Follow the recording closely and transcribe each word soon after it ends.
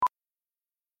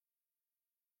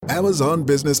Amazon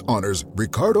Business honors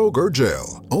Ricardo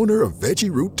Gurgel, owner of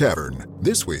Veggie Root Tavern.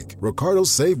 This week, Ricardo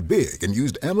saved big and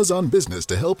used Amazon Business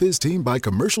to help his team buy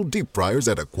commercial deep fryers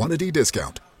at a quantity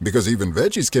discount. Because even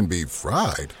veggies can be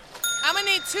fried. I'm gonna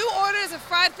need 2 orders of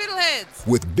fried fiddleheads.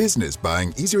 With business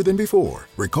buying easier than before,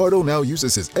 Ricardo now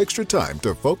uses his extra time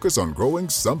to focus on growing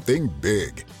something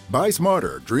big. Buy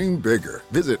smarter, dream bigger.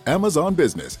 Visit Amazon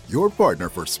Business, your partner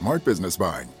for smart business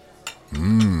buying.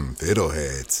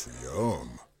 Fiddleheads.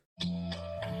 Yum.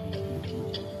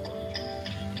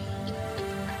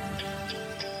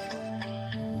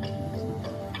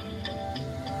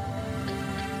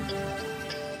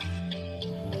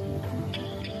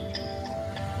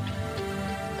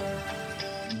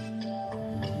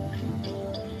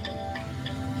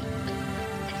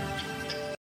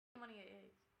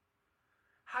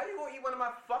 How you gonna eat one of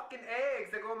my fucking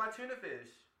eggs that go in my tuna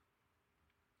fish?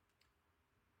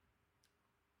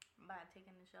 By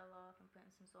taking the shell off and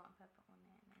putting some salt and pepper on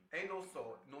that. Ain't no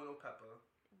salt, no pepper.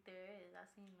 There is. I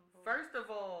seen them both. First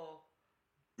of all,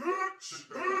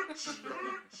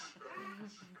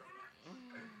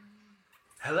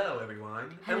 Hello,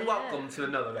 everyone, and welcome to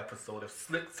another episode of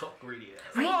Slick Talk Radio.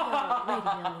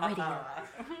 Radio.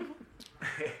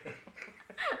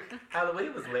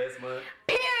 Halloween was last month.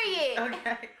 Period.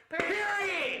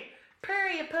 okay.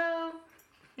 Period,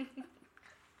 poo.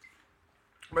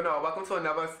 But no, welcome to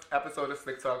another episode of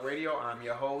Slick Talk Radio. I'm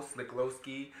your host, Slick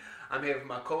Lowski. I'm here with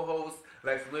my co-host,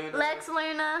 Lex Luna. Lex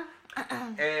Luna.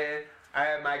 And I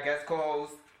have my guest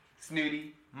co-host,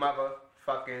 Snooty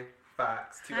Motherfucking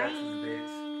Fox. 2 X's,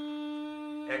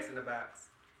 bitch. X in the box.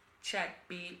 Check,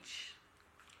 beach.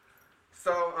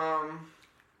 So,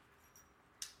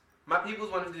 my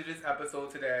peoples wanted to do this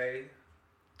episode today.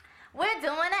 We're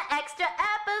doing an extra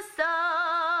episode.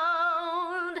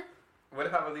 What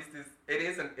if I release this? It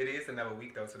is another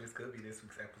week though, so this could be this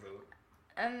week's episode.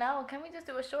 No, can we just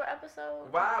do a short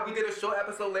episode? Wow, we did a short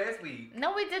episode last week.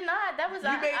 No, we did not. That was You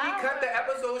an made me hour. cut the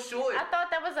episode short. I thought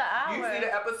that was an hour. Usually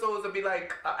the episodes would be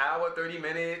like an hour, 30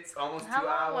 minutes, almost 2 How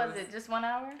long hours. was it? Just 1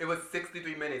 hour? It was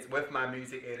 63 minutes with my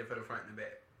music added for the front and the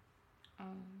back.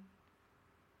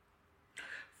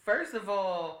 First of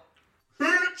all,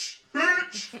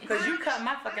 because you cut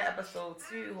my fucking episode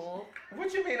too, ho.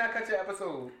 What you mean I cut your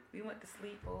episode? We went to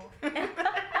sleep, ho. Hey,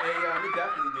 we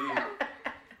definitely did.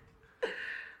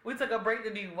 We took a break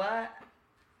to do what?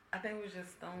 I think we was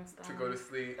just stone. To go to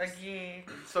sleep. Again.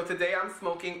 So today I'm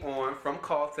smoking on, from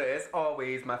Calta, as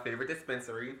always, my favorite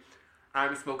dispensary.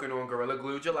 I'm smoking on Gorilla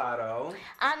Glue Gelato.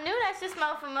 I knew that should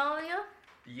smell familiar.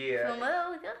 Yeah.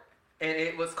 Familiar. And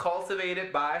it was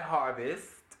cultivated by Harvest.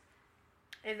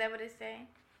 Is that what it say?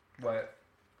 What?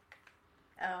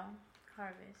 Oh,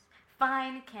 Harvest.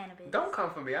 Fine cannabis. Don't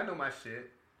come for me. I know my shit.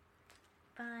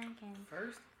 Fine cannabis.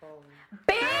 First of all.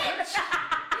 Bitch!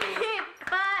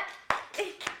 But...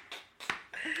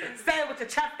 Say it with your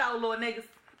chest out, little niggas.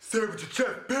 Say it with your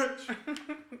chest, bitch!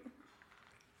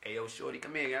 Hey, yo, shorty,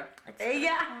 come here, yeah? Hey,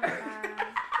 yeah.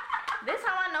 This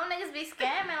how I know niggas be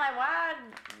scamming. Like,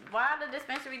 why the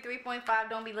dispensary 3.5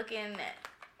 don't be looking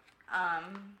at,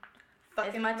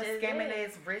 Fucking as much much as scamming it.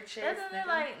 ass rich ass. Doesn't it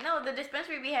like, no, the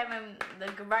dispensary be having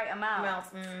the right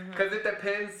amount. Because it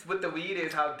depends what the weed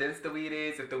is, how dense the weed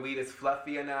is, if the weed is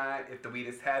fluffy or not, if the weed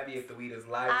is heavy, if the weed is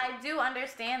light. I do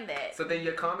understand that. So then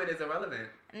your comment is irrelevant.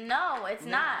 No, it's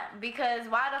not. Because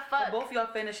why the fuck? Both y'all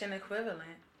finishing equivalent.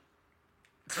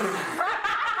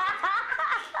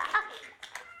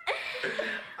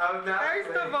 I'm not. First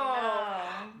of all,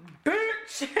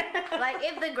 bitch. Like,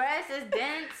 if the grass is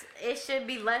dense, it should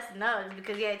be less nugs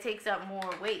because, yeah, it takes up more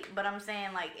weight. But I'm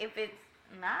saying, like, if it's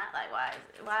not, like, why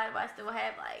do I still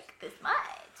have, like, this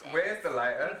much? Where's the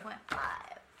lighter? 3.5.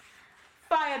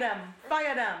 Fire them.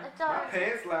 Fire them. It's My already...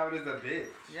 pants loud as a bitch.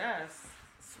 Yes.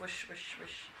 Swish, swish,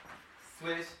 swish.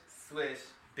 Swish, swish,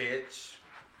 bitch.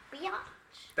 Biatch.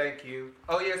 Thank you.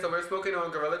 Oh yeah, so we're smoking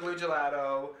on Gorilla Glue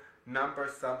Gelato, number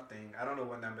something. I don't know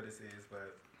what number this is,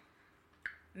 but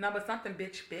Number something,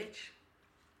 bitch.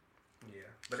 yeah.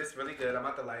 But it's really good. I'm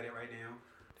about to light it right now.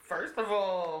 First of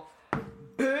all,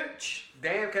 bitch.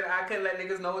 Damn, I couldn't let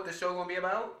niggas know what the show gonna be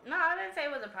about? No, I didn't say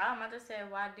it was a problem. I just said,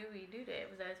 why do we do that?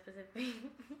 Was that specific?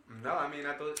 No, I mean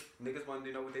I thought niggas wanted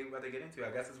to know what they about to get into.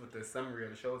 I guess it's what the summary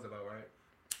of the show is about, right?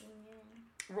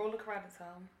 Yeah. Roll the credits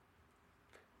home.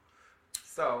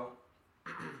 So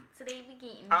Today we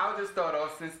getting... I'll just start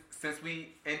off since we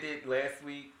ended last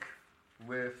week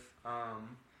with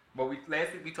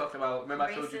last week we talked about, remember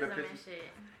I showed you the racism picture? and shit.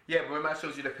 Yeah, remember I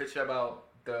showed you the picture about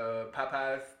the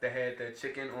Popeyes that had the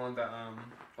chicken on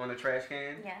the trash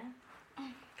can? Yeah.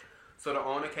 So the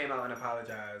owner came out and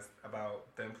apologized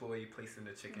about the employee placing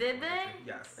the chicken. Did they?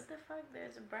 Yes. What the fuck?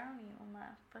 There's a brownie on my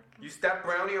fucking... You stepped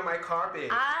brownie on my carpet.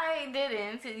 I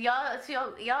didn't.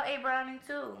 Y'all ate brownie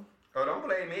too. Oh, don't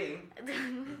blame me.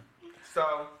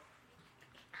 So...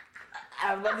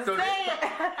 I was about to say it.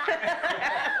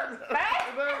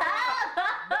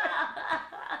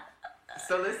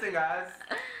 So listen, guys.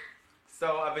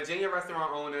 So a Virginia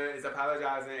restaurant owner is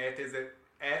apologizing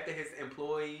after his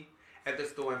employee at the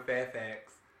store in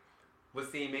Fairfax was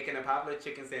seen making a popular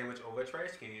chicken sandwich over a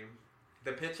trash can.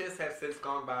 The pictures have since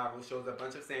gone viral. Shows a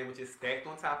bunch of sandwiches stacked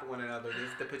on top of one another. This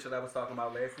is the picture that I was talking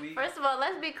about last week. First of all,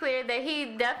 let's be clear that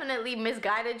he definitely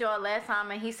misguided y'all last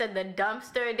time, and he said the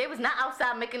dumpster. They was not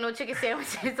outside making no chicken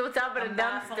sandwiches on top of the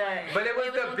dumpster. But it was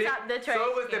on the big. top of the trash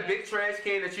So it was can. the big trash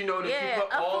can that you know that Yeah, you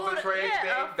put a all food- the trash yeah,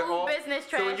 bags. a food business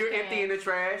So when trash you're can. emptying the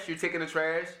trash, you're taking the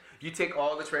trash. You take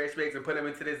all the trash bags and put them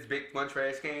into this big one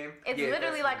trash can. It's Yeah,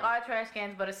 literally that's like our trash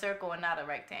cans, but a circle and not a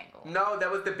rectangle. No, that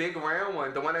was the big round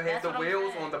one, the one that has That's the what I'm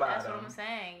wheels saying. on the bottom. That's what I'm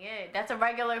saying. Yeah, that's a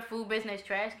regular food business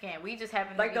trash can. We just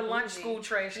happen to Like be the lunch bougie. school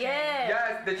trash can. Yeah.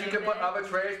 Yes, that you can put other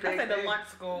trash I bags said the in. lunch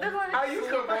school. The lunch How you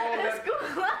school- could roll the that-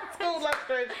 school lunch. School lunch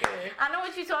trash can. I know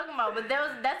what you're talking about, but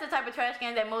that's the type of trash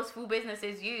can that most food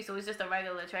businesses use. So it's just a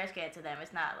regular trash can to them.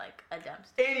 It's not like a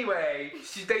dumpster. Anyway,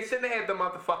 they shouldn't have had the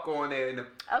motherfucker on there.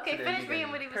 Okay, to the finish reading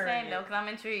beginning. what he was saying though, because I'm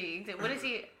intrigued. What is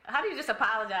he? How do you just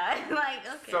apologize? Like,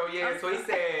 okay. So yeah, so he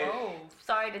said. Oh.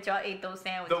 Sorry that y'all ate those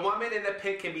sandwiches. The woman in the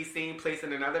pic can be seen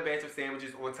placing another batch of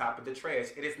sandwiches on top of the trash.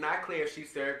 It is not clear if she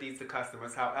served these to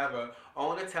customers. However,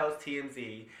 owner tells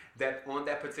TMZ that on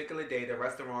that particular day, the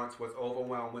restaurant was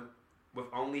overwhelmed with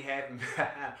only having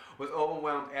was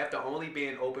overwhelmed after only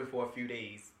being open for a few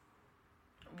days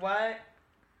What?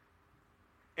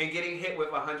 and getting hit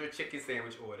with 100 chicken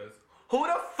sandwich orders. Who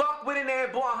the fuck went in there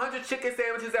and bought 100 chicken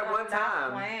sandwiches at one Not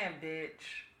time? playing, bitch.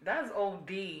 That's OD.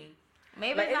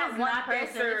 Maybe Like, it's it not is one not that person.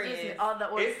 It's serious. just all the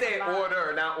orders. It's their combined.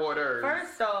 order, not orders.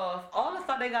 First off, all the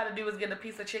fuck they gotta do is get a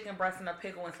piece of chicken breast and a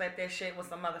pickle and slap that shit with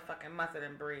some motherfucking mustard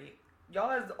and bread.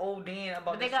 Y'all is ODing about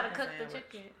But they this gotta chicken cook the sandwich.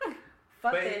 chicken.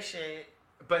 Fuck But- that shit.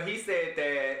 But he said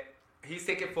that he's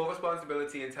taking full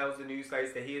responsibility and tells the news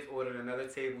sites that he has ordered another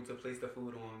table to place the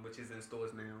food on, which is in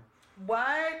stores now.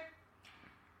 What?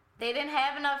 They didn't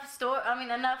have enough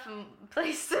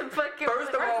place to fucking.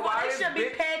 First of all, why it is should be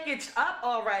bitch- packaged up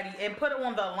already and put it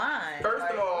on the line. First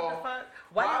of Like, all, what the fuck?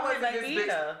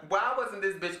 Why wasn't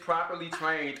this bitch properly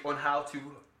trained on how to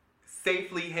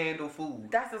safely handle food?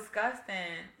 That's disgusting.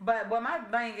 But what my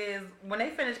thing is, when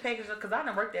they finish packaging, because I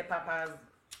done worked at Popeyes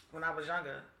when I was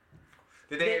younger.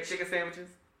 Did they have bitch. chicken sandwiches?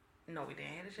 No, we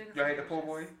didn't have the chicken Y'all had the sandwiches.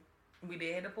 pool boy? We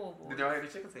did have the pool boy. Did y'all have the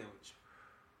chicken sandwich?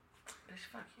 Bitch,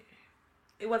 fuck you.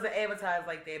 It wasn't advertised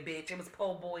like that, bitch. It was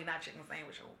po' boy, not chicken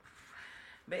sandwich.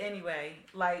 But anyway,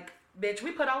 like, bitch,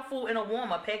 we put our food in a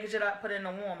warmer, package it up, put it in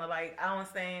a warmer. Like, I don't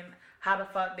understand how the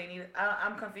fuck they need it.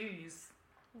 I'm confused.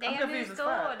 They I'm in confused the as store.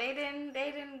 fuck.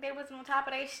 They wasn't on top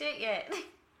of their shit yet.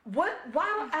 What?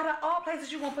 Why out of all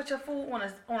places you gonna put your food on a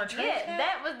trash Yeah, can?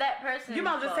 that was that person's You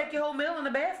might as well fault. just take your whole meal in the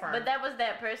bathroom. But that was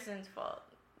that person's fault.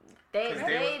 They 'Cause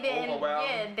they was didn't. overwhelmed.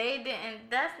 Yeah, they didn't.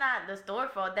 That's not the store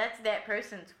fault. That's that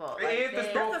person's fault. It Like, is the they-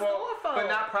 store That's the store fault, fault. but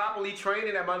not properly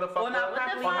training that motherfucker Or not on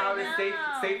properly how to training.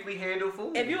 safely handle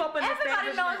food. if you open this Everybody knows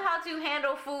establishment- how to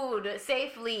handle food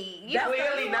safely. You That's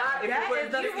Clearly not. If you That put-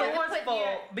 is the you wouldn't store's put fault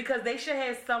your- because they should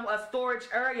have a storage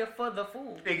area for the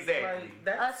food. Exactly. Like, a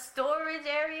that's storage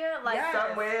area, like Yes.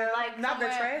 somewhere. like not the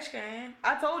somewhere- trash can.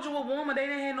 I told you a warmer. They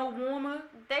didn't have no warmer.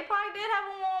 They probably did have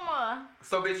a warmer.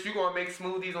 So, bitch, you gonna make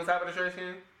smoothies on top of the trash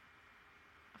can?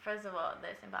 First of all,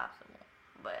 that's impossible.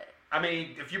 But I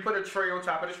mean, if you put a tray on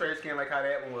top of the trash can like how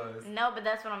that one was. no, but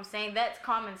that's what I'm saying. That's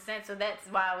common sense. So that's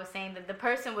why I was saying that the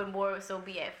person would more so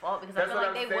be at fault because I That's feel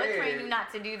what like I'm they would saying. train you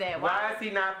not to do that. Why is he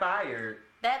not fired?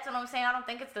 That's what I'm saying. I don't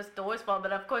think it's the store's fault,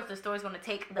 but of course the store's gonna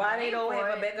take the Why blame they don't for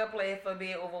have it. a backup plan for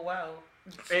being overwhelmed?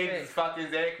 Hey, fuck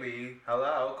exactly.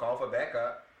 Hello, call for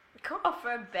backup. Call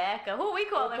for backup. Who we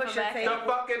calling push for your The backup?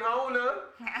 fucking owner.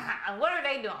 What are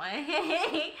they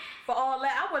doing? For all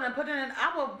that, I wouldn't put it in.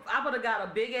 I would have got a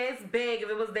big ass bag if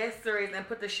it was that serious and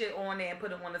put the shit on there and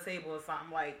put it on the table or something.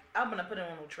 Like I wouldn't put it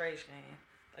on no trash can.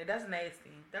 Like that's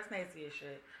nasty. That's nasty as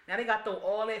shit. Now they got to throw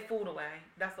all that food away.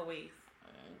 That's a waste.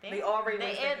 They already they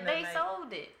wasted they that night.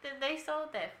 sold it. They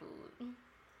sold that food.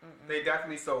 They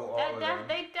definitely sold all of them.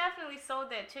 They definitely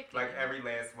sold that chicken. Like every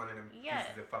last one of them Yes.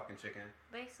 pieces of fucking chicken.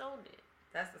 They sold it.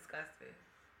 That's disgusting.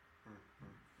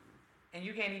 And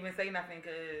you can't even say nothing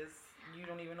because you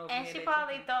don't even know. If And you she had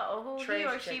probably that chicken. thought, oh, he Trash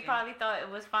or she chicken. probably thought it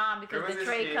was fine because It was the a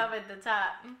tray shit. covered the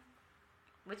top.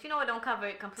 But you know it don't cover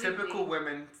it completely. Typical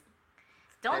women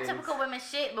Don't things. typical women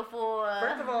shit before.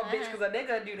 First of all, bitch, because a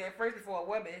nigga do that first before a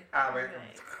woman. I went.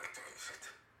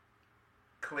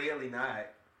 Clearly not.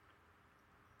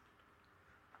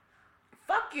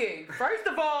 Fuck you. First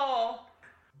of all,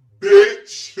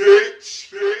 Bitch.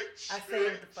 I say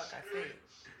what the fuck I say.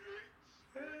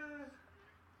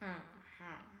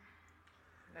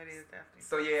 That is definitely.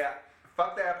 So yeah,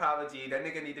 fuck that apology. That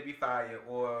nigga need to be fired,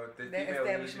 or the That female needs to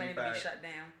establishment be need to fired. be shut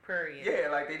down. Period. Yeah,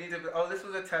 like they need to. Oh, this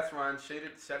was a test run. Shut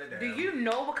it down. Do you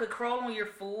know what could crawl on your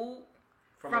food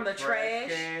from a the trash?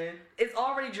 can? It's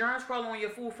already germs crawling on your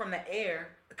food from the air.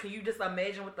 Can you just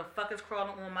imagine what the fuck is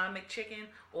crawling on my McChicken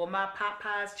or my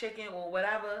Popeyes chicken or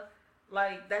whatever?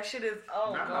 Like, that shit is,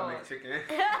 oh, Not God. my McChicken.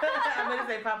 I'm going to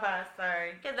say Popeyes,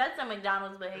 sorry. Because that's a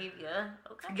McDonald's behavior.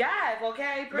 Okay. Guys,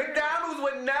 okay? McDonald's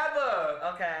would never.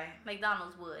 Okay.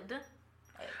 McDonald's would.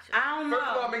 Actually. I don't know. First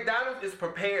of all, McDonald's is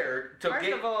prepared to First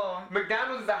get. of all,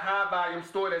 McDonald's is a high volume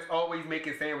store that's always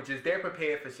making sandwiches. They're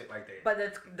prepared for shit like that.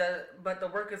 but the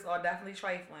workers are definitely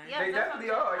trifling. Yeah, They that's what I'm definitely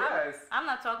saying. are, yes. I'm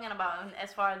not talking about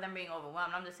as far as them being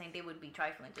overwhelmed. I'm just saying they would be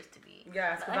trifling just to be.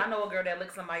 Yes, because I know a girl that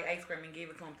licked somebody's ice cream and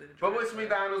gave it to him through the But which drive-thru.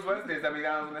 McDonald's was this? That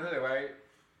McDonald's in the hood, right?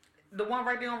 The one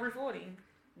right there on Route 40.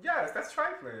 Yes, that's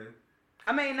trifling.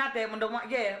 I mean, not that one. The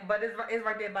one, yeah, but it's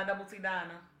right there by Double T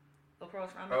Diner.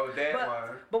 Across from Oh, that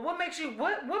one. But what makes you,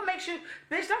 what makes you,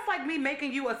 bitch, that's like me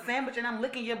making you a sandwich and I'm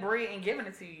licking your bread and giving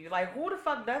it to you. Like, who the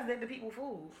fuck does that to people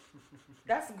food?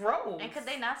 That's gross. And could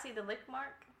they not see the lick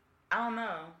mark? I don't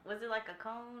know. Was it like a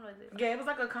cone? Was it? Yeah, it was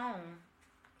like a cone.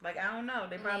 Like, I don't know.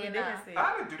 They probably Yeah, didn't nah. see it.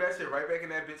 I would do that shit right back in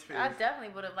that bitch face. I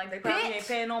definitely would have like. They probably ain't Bitch.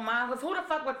 paying no mind. Cause who the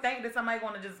fuck would think that somebody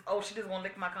gonna just, oh, she just gonna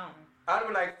lick my cone? I'd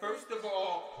be like, first of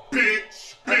all,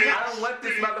 Bitch. I don't want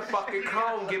this motherfucking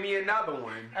cone. Give me another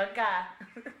one. Okay.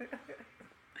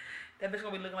 That bitch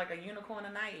gonna be looking like a unicorn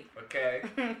tonight. Okay.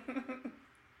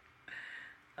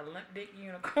 A limp dick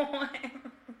unicorn.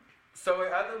 So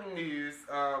in other news,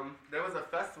 there was a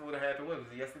festival that happened. What was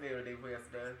it? Yesterday or the day before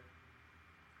yesterday?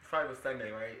 Probably was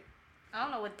Sunday, right? I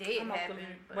don't know what day it I'm up to happened. the-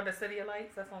 but- What, the City of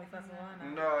Lights? That's the only festival I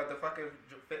know. No, the fucking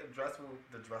dressival.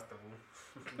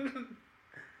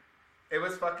 It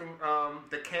was fucking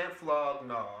the Camp Flog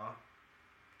Gnaw.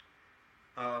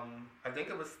 I think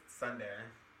it was Sunday.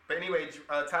 But anyway,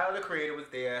 Tyler the Creator was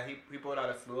there. He brought out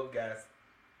a slew of guests.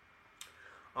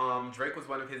 Drake was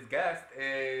one of his guests,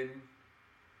 and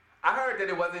I heard that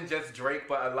it wasn't just Drake,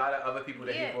 but a lot of other people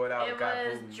that he brought out it got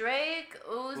was booed. Drake,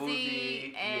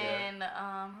 Uzi, Uzi, and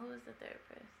who was the third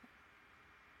person?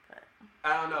 But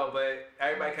I don't know, but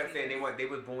everybody kept saying they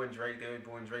was booing Drake,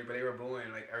 but they were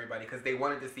booing like everybody because they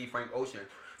wanted to see Frank Ocean.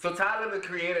 So Tyler the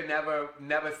Creator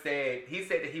never said. He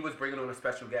said that he was bringing on a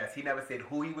special guest. He never said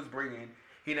who he was bringing.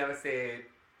 He never said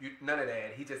none of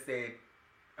that. He just said,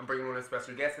 "I'm bringing on a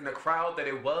special guest," and the crowd that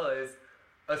it was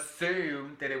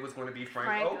assumed that it was going to be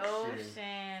Frank Ocean.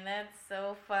 That's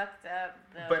so fucked up.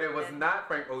 Though. But it was not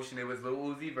Frank Ocean. It was Lil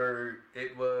Uzi Vert.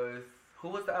 It was who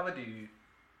was the other dude?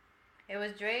 It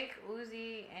was Drake,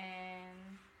 Uzi,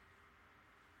 and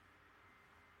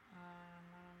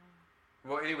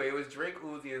Well, anyway, it was Drake,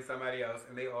 Uzi, and somebody else,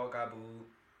 and they all got booed.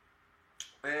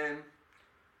 And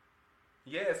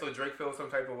yeah, so Drake felt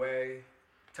some type of way.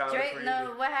 Tyler Drake. Creator-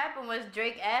 No, what happened was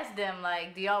Drake asked them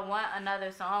like, "Do y'all want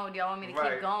another song? Or do y'all want me to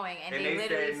Right. keep going?" And, And they they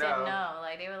literally said said no. no.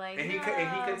 Like they were like, and he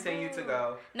no, continued to boo."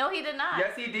 go. No, he did not.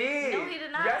 Yes, he did. No, he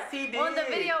did not. Yes, he did. On the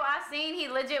video I seen, he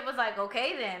legit was like,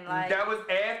 "Okay, then." Like That was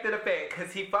after the fact,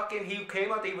 because he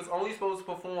came out there, he was only supposed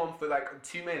to perform for like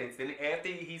 2 minutes. And after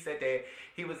he said that,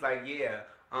 he was like, yeah,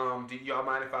 do y'all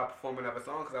mind if I perform another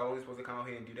song? Because I was only supposed to come out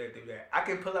here and do that. I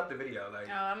can pull up the video. Like,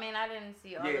 Oh, I mean, I didn't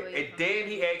see all yeah, the way. and from then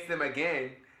the he asked them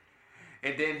again.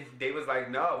 And then they was like,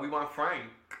 no, we want Frank.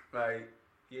 Like,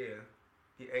 yeah.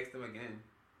 He asked them again.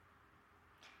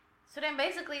 So then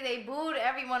basically they booed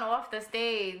everyone off the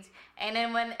stage, and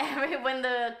then when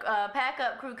the pack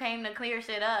up crew came to clear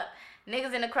shit up,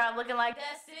 niggas in the crowd looking like,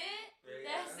 "That's it,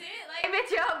 that's it." Like,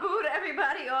 bitch, y'all booed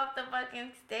everybody off the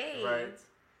fucking stage. Right.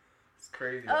 It's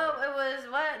crazy. Oh, it was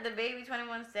what? The Baby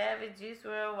 21 Savage, Juice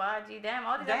WRLD, YG. Damn,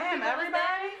 all these other Damn, people was everybody?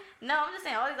 there. No, I'm just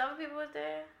saying all these other people was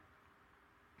there.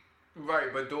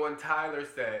 Right, but during Tyler's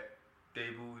set, they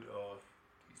booed off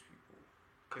these people.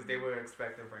 Because they were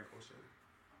expecting Frank Ocean.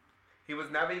 He was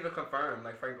never even confirmed.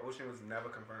 Like, Frank Ocean was never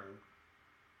confirmed.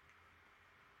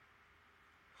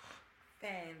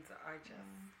 Fans are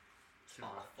just Too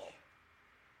much. awful.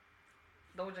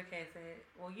 Doja Cat said,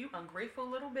 "Well, you ungrateful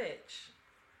little bitch."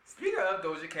 Speaking of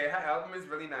Doja Cat, her album is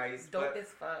really nice. Dope but as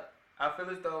fuck. I feel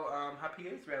as though her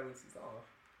pH balance is off.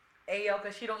 Ayo,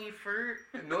 cause she don't eat fruit.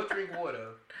 No drink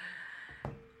water.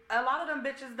 A lot of them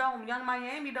bitches don't. Young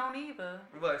Miami don't either.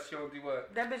 What? She don't do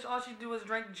what? That bitch, all she do is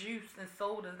drink juice and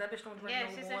sodas. That bitch don't drink no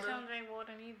water. Yeah, she said she don't drink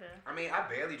water neither. I mean, I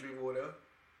barely drink water,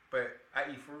 but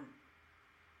I eat fruit.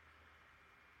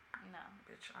 No.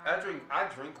 Bitch, I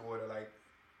drink water like.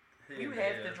 You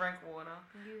have to drink water.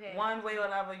 One way or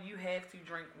another, you have to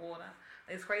drink water.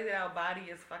 It's crazy that our body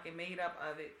is fucking made up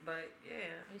of it, but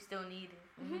yeah. You still need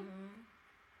it. Mm-hmm.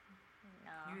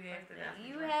 No,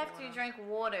 You have to drink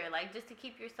water, like just to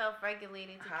keep yourself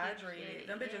regulated. Hydrated.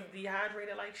 Them bitches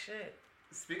dehydrated like shit.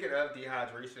 Speaking of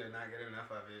dehydration and not getting enough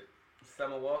of it,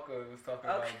 Summer Walker was talking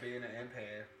about being an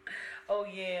empath. Oh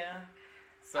yeah.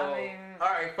 So, all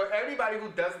right, for everybody who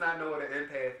does not know what an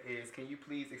empath is, can you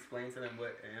please explain to them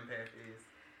what an empath is?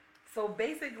 So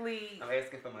basically, I'm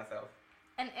asking for myself.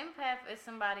 An empath is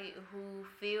somebody who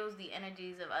feels the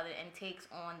energies of others and takes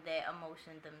on that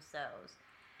emotion themselves.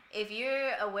 If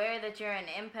you're aware that you're an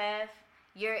empath,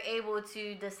 you're able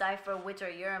to decipher which are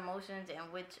your emotions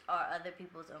and which are other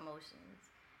people's emotions.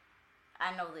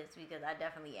 I know this because I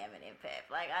definitely am an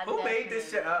empath. Who made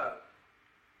this shit up?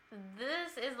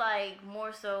 This is like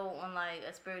more so on like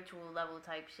a spiritual level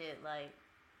type shit. Like,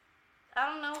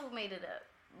 I don't know who made it up,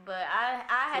 but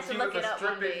I had to look it up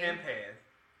one day. She was a stripping empath.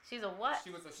 She's a what? She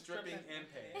was a stripping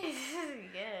empath.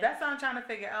 Yeah. That's what I'm trying to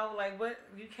figure out. Like, what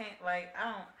you can't like.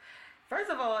 I don't. First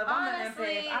of all, if Honestly, I'm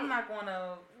an empath, I'm not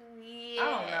gonna. Yeah. I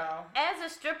don't know.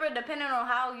 As a stripper, depending on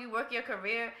how you work your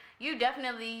career, you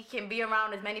definitely can be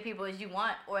around as many people as you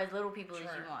want or as little people as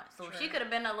you want. So she could have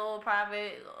been a little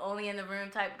private, only in the room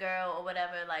type girl or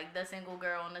whatever, like the single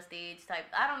girl on the stage type.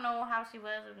 I don't know how she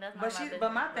was. That's not my business.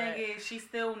 But my thing is, she's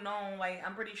still known. Like,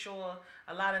 I'm pretty sure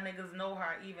a lot of niggas know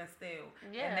her even still.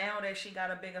 Yeah. And now that she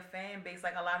got a bigger fan base,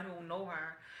 like a lot of people know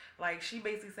her. Like, she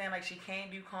basically saying like she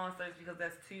can't do concerts because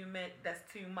that's too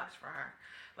much for her.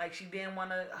 Like, she didn't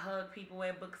want to hug people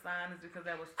at book signings because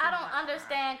that was too much. I don't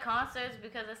understand concerts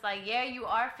because it's like, yeah, you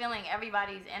are feeling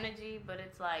everybody's energy, but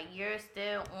it's like you're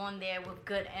still on there with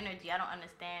good energy. I don't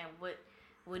understand what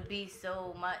would be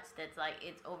so much that's like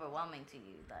it's overwhelming to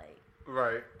you. Like,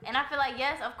 right. And I feel like,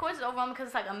 yes, of course it's overwhelming because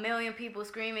it's like a million people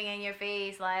screaming in your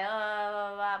face, like, blah,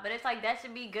 blah, blah. But it's like that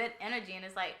should be good energy. And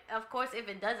it's like, of course, if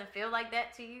it doesn't feel like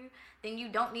that to you, then you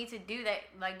don't need to do that.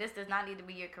 Like, this does not need to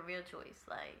be your career choice.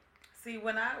 Like, see,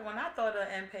 when I thought of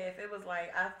empath, it was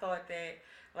like I thought that,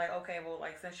 like, okay, well,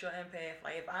 like, since you're empath,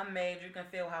 like, if I'm mad, you can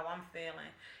feel how I'm feeling.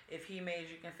 If he mad,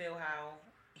 you can feel how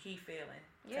he feeling.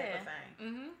 Type of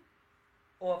thing. Mm-hmm.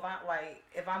 Or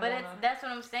if I'm but that's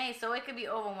what I'm saying. So it could be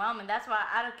overwhelming. That's why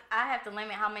I have to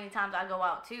limit how many times I go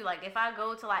out too. Like, if I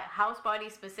go to like house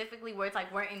parties specifically where it's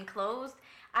like we're enclosed,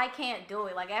 I can't do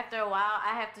it. Like, after a while,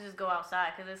 I have to just go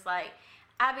outside because it's like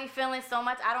I be feeling so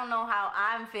much. I don't know how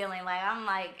I'm feeling. Like,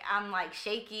 I'm like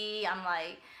shaky. I'm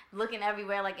like looking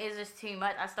everywhere. Like, it's just too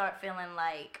much. I start feeling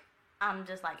like I'm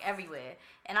just like everywhere,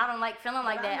 and I don't like feeling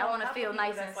like that. I want to feel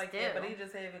nice and like still. That, but he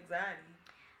just have anxiety.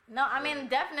 No, I mean,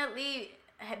 definitely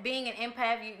being an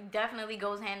empath, you definitely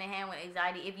goes hand in hand with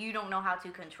anxiety if you don't know how to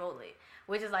control it.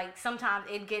 Which is like sometimes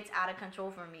it gets out of control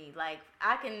for me. Like,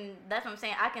 that's what I'm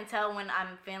saying. I can tell when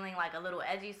I'm feeling like a little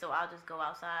edgy, so I'll just go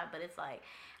outside. But it's like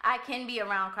I can be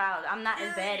around crowds. I'm not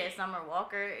as bad as Summer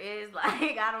Walker is.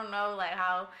 Like, I don't know like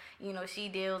how, you know, she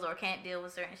deals or can't deal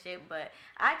with certain shit, but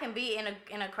I can be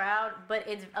in a crowd, but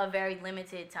it's a very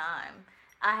limited time.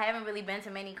 I haven't really been to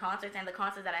many concerts, and the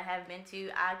concerts that I have been to,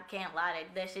 I can't lie,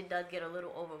 that shit does get a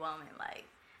little overwhelming. Like,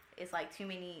 it's like too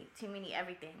many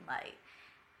everything. Like,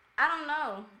 I don't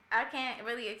know. I can't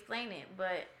really explain it,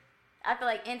 but I feel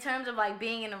like in terms of like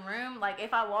being in a room, like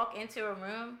if I walk into a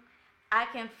room, I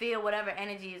can feel whatever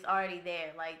energy is already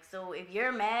there. Like, so if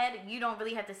you're mad, you don't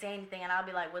really have to say anything, and I'll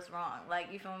be like, what's wrong? Like,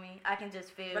 you feel me? I can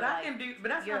just feel. But like, but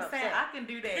that's what I'm saying. I can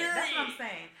do that. That's what I'm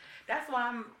saying. That's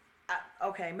why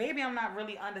okay, maybe I'm not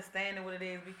really understanding what it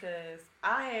is because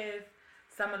I have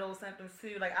some of those symptoms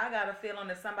too. Like, I got a feeling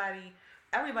that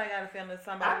everybody got a feeling that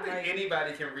somebody. I think like,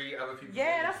 anybody can read other people's.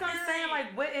 Yeah, that's what I'm saying.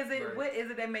 Like, what is it? Right. What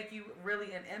is it that make you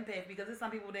really an empath? Because there's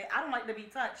some people that I don't like to be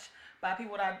touched by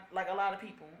people that like a lot of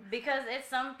people. Because it's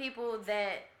some people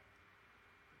that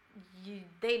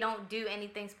they don't do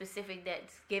anything specific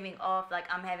that's giving off like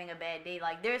I'm having a bad day.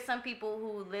 Like, there's some people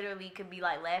who literally could be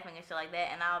like laughing and shit like that,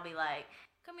 and I'll be like,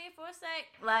 come here for a sec.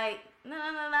 Like, no.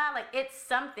 Like, it's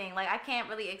something. Like, I can't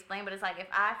really explain, but it's like if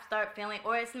I start feeling,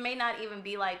 or it may not even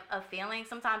be like a feeling.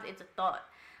 Sometimes it's a thought.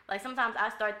 Like, sometimes I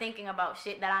start thinking about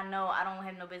shit that I know I don't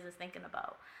have no business thinking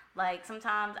about. Like,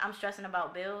 sometimes I'm stressing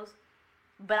about bills,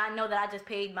 but I know that I just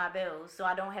paid my bills, so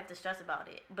I don't have to stress about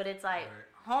it. But it's like,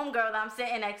 homegirl that I'm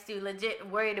sitting next to legit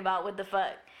worried about what the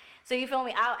fuck. So you feel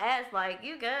me? I'll ask like,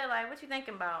 you good? Like, what you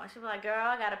thinking about? And she'll be like, girl,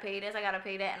 I gotta pay this, I gotta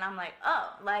pay that. And I'm like,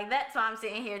 oh, like that's why I'm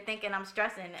sitting here thinking I'm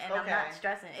stressing, and I'm not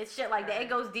stressing. It's shit like that. It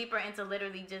goes deeper into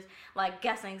literally just like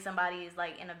guessing somebody is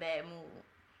like in a bad mood.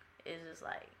 It's just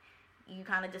like you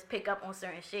kind of just pick up on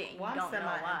certain shit and you don't know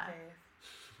why.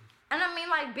 And I mean,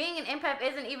 like, being an empath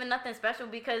isn't even nothing special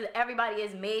because everybody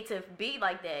is made to be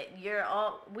like that.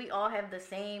 We all have the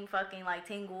same fucking, like,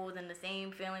 tingles and the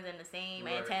same feelings and the same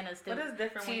antennas but it's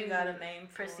different when you got a name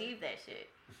for perceive that shit.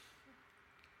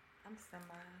 I'm semi.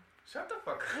 Shut the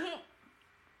fuck up.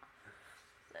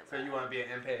 So you want to be an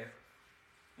empath?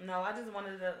 No, I just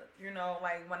wanted to, you know,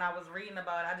 like, when I was reading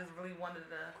about it, I just really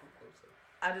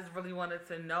wanted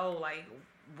to know, like,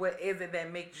 what is it that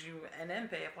makes you an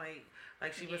empath?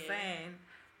 Like she was saying,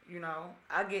 you know,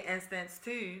 I get instincts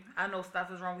too. I know stuff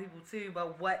is wrong with people too,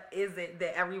 but what is it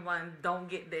that everyone don't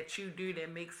get that you do that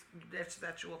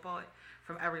sets you apart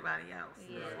from everybody else?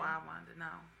 Yeah. That's why I wanted to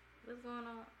know. What's going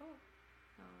on?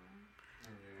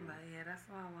 But yeah, that's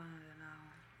what I wanted to know.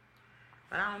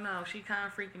 But I don't know. She kind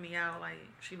of freaking me out. Like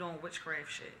she doing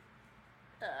witchcraft shit.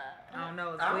 I don't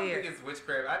know. It's I don't weird. think it's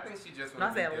witchcraft. I think she just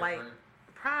wants to be different. Like,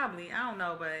 probably. I don't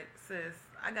know, but sis,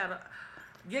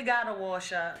 you gotta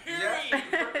wash up. Yeah,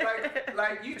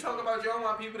 like you talk about you don't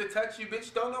want people to touch you,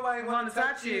 bitch. Don't nobody want to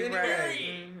touch you anyway. Right.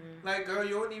 Mm-hmm. Like, girl,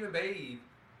 you don't even bathe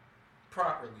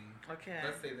properly. Okay.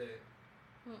 Let's say that.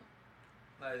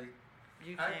 Like,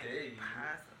 you I can't dare you.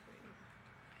 possibly.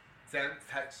 Don't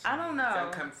touch I don't know.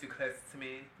 Don't come too close to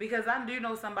me. Because I do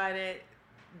know somebody that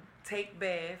take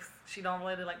baths. She don't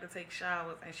really like to take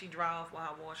showers, and she dry off with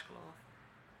her washcloth.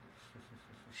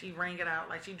 She wring it out.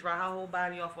 Like, she dry her whole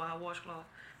body off with her washcloth.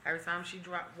 Every time she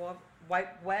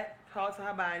wipe wet parts of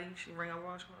her body, she wring her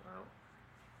washcloth out.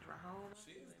 Dry her whole body.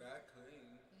 She is that clean.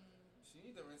 She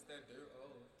need to rinse that dirt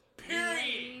off. Period.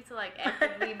 You need to, like,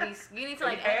 actively be... You need to,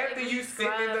 like, after actively you sit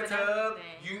in the tub,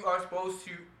 everything. you are supposed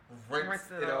to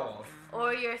rinse it off.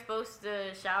 Or you're supposed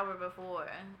to shower before.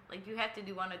 Like, you have to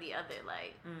do one or the other.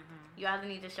 Like, you either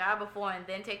need to shower before and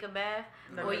then take a bath,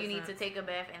 or you need to take a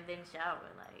bath and then shower.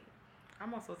 Like,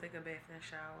 I'm also take a bath and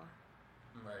shower.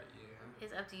 Right, yeah.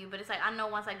 It's up to you. But it's like, I know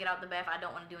once I get out the bath, I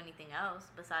don't want to do anything else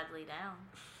besides lay down.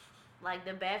 Like,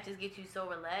 the bath just gets you so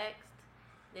relaxed.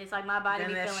 It's like my body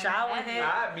be feeling heavy.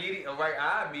 I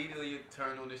immediately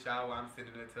turn on the shower while I'm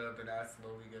sitting in the tub, and I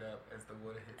slowly get up as the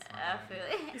water hits my body. I feel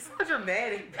it. You're so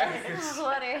dramatic.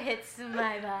 Water hits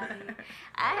my body.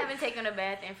 I haven't taken a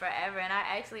bath in forever, and I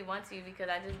actually want to because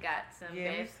I just got some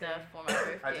bath stuff for my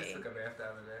birthday. I just took a bath the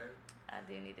other day. I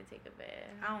do need to take a bath.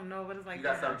 I don't know, but it's like you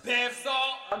got some bath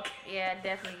salt. Okay. Yeah, I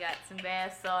definitely got some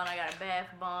bath salt, and I got a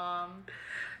bath bomb.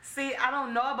 See, I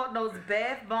don't know about those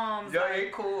bath bombs. Yo,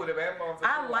 they cool. The bath bombs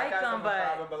are cool. I like them, but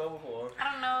I don't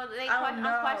know.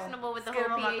 I'm questionable with the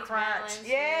whole pH balance.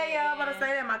 Yeah, I'm about to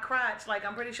say that, my crotch. Like,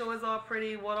 I'm pretty sure it's all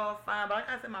pretty, water all fine, but like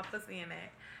I said, my pussy in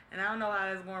that, and I don't know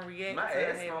how it's going to react. My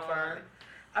ass not fine.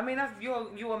 I mean, that's you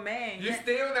a man. You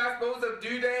still not supposed to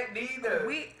do that neither.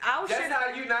 That's how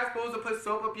you not supposed to put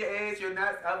soap up your ass. You're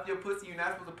not up your pussy. You're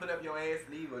not supposed to put up your ass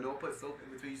neither. Don't put soap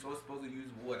in between. You're supposed to use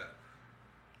water.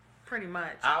 Pretty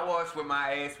much. I wash with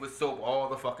my ass with soap all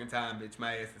the fucking time, bitch.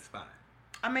 My ass is fine.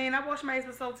 I mean, I wash my ass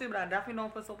with soap too, but I definitely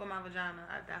don't put soap in my vagina.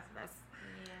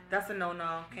 That's a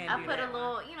no-no. Can't do that. I put a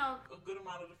little, you know, a good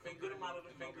amount of the finger.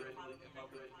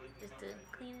 Just to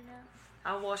clean it up.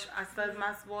 I suds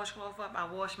my washcloth up. I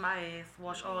wash my ass.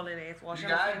 Wash all of that ass. Wash you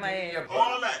gotta my dig in ass. your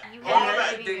All of that.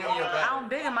 I don't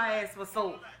dig in my ass with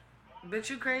soap. Bitch,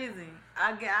 you crazy.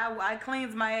 I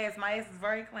cleans my ass. My ass is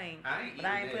very clean. But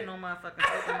I ain't putting no motherfucking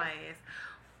soap in my ass.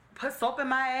 Put soap in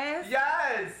my ass?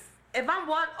 Yes. If I'm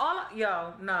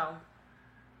no.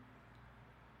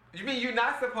 You mean you're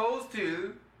not supposed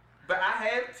to, but I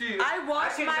have to. I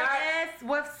wash my ass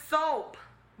with soap.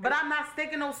 But I'm not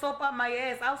sticking no soap up my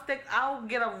ass. I'll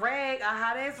get a rag, a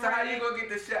hot ass rag. So how you gonna get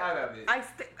the shit out of it? I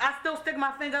still stick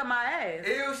my finger up my ass.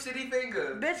 Ew, shitty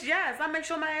finger. Bitch, yes. I make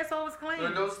sure my asshole is clean. So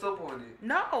no soap on it.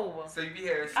 No. So you be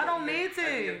here. I don't need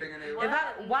to.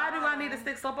 Why do I need to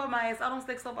stick soap up my ass? I don't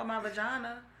stick soap up my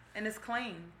vagina, and it's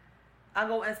clean. I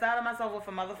go inside of myself with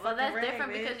a motherfucking Well, that's rag,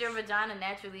 different bitch. because your vagina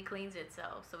naturally cleans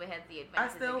itself, so it has the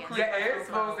advantage. I still clean. Your ass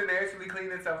supposed to naturally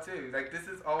clean itself too. Like this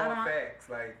is all facts.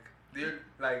 Like they're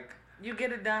like. You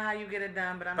get it done how you get it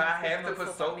done, but I have to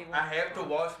put soap. I have to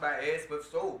wash my ass with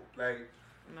soap. Like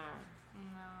no,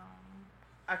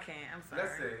 I can't. I'm sorry.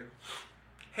 Let's see.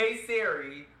 Hey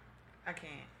Siri. I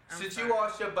can't. Should you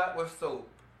wash your butt with soap?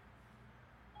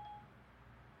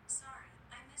 Sorry,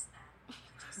 I missed that.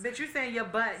 Bitch, you saying your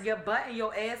butt and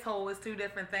your asshole is two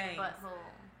different things. Butthole.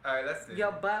 All right, let's see.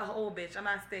 Your butthole, bitch. I'm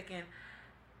not sticking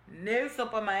no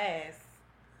soap on my ass.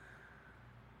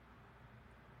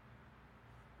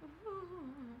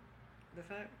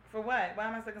 fuck? For what? Why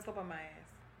am I sticking soap on my ass?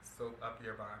 Soap up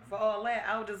your body. For all that,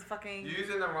 I would just fucking...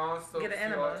 Using the wrong soap Get an too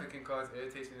enema. often can cause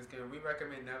irritation in skin. We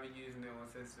recommend never using it on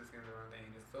sensitive skin around the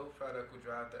anus. Soap product will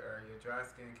dry out the area. Dry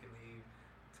skin can lead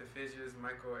to fissures,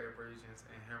 microabrasions,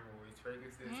 and hemorrhoids.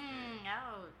 Fragrances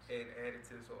Ouch. and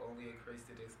additives will only increase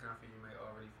the discomfort you may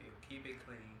already feel. Keep it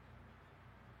clean.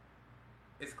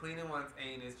 It's cleaning one's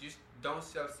anus. Don't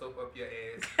shove soap up your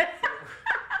ass.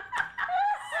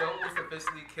 Soap will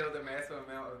sufficiently kill the massive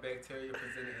amount of bacteria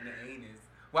presented in the anus.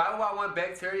 Why would I want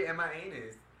bacteria in my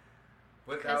anus?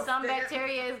 Because some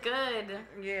bacteria is good.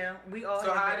 Yeah, we all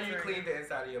So have how do you bacteria. clean the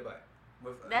inside of your butt?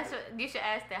 That's what you should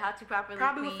ask that. How to properly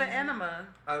Probably clean. with the enema.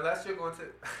 Unless you're going to...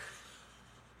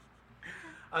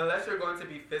 Unless you're going to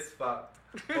be fist fucked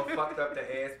or fucked up the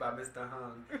ass by Mr.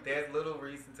 Hung, there's little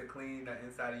reason to clean the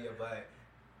inside of your butt.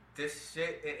 This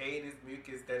shit and anus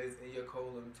mucus that is in your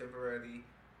colon temporarily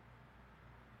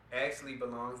actually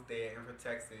belongs there and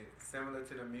protects it, similar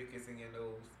to the mucus in your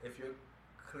nose. If you're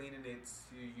cleaning it,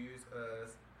 to use a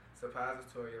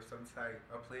suppository of some type,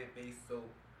 a plant-based soap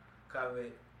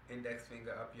covered index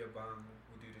finger up your bum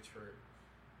will do the trick.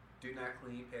 Do not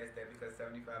clean past that because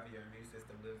 75% of your immune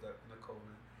system lives up in the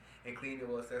colon, and cleaning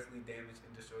will excessively damage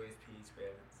and destroy its pH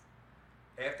balance.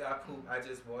 After I poop, I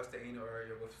just wash the anal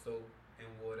area with soap and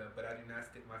water, but I do not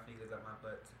stick my fingers up my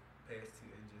butt past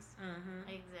 2 inches. Mm-hmm.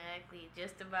 Exactly.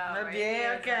 Just about. Yeah, Right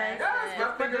there, okay. Yes, my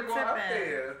Put finger the going tip up in.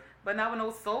 there. But not with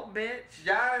no soap, bitch.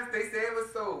 Yes, they said it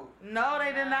was soap. No,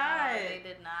 they did not. They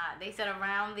did not. They said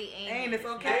around the Ain't anus. it's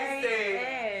okay? They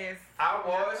Yes. I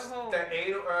wash No. the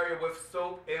anal area with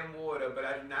soap and water, but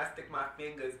I do not stick my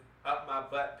fingers up my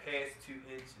butt past 2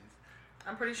 inches.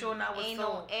 I'm pretty sure not with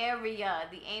Anal soap. area.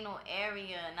 The anal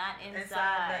area, not inside.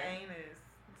 Inside the anus.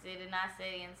 They did not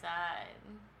say inside.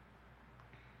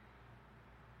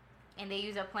 And they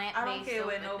use a plant-based I don't care soap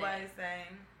what with nobody's it.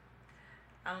 saying.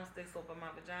 I don't stick soap in my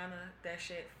vagina. That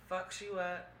shit fucks you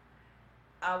up.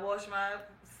 I wash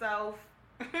myself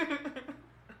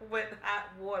with hot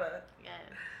water. Yes.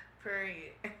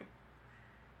 Period.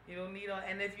 You don't need all.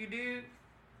 And if you do,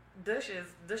 dish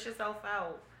yourself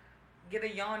out. Get a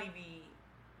yoni bead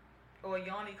or a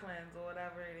yoni cleanse or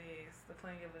whatever it is to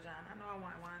clean your vagina. I know I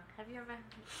want one. Have you ever?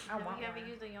 I want Have you ever one.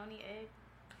 used a yoni egg?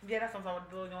 Yeah, that's what I'm talking about.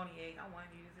 The little yoni egg. I want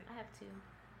to use it. I have two.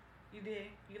 You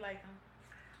did? You like them?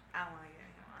 I want to get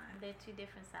one. They're two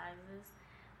different sizes.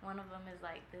 One of them is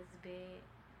like this big,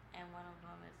 and one of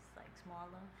them is like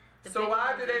smaller. The So big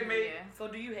why one's do they make- easier. So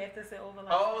do you have to sit over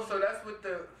like? Oh, so that's what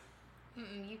the...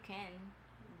 You can,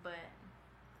 but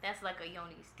that's like a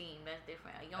yoni steam. That's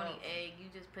different. A yoni egg, you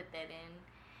just put that in.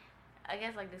 I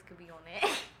guess like this could be on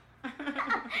there.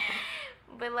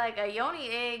 But like a yoni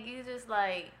egg, you just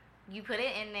like you put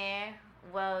it in there.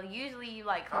 Well, usually you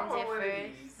like I cleanse want it one of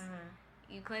first. these.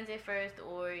 Mhm. You cleanse it first,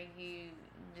 or you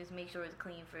just make sure it's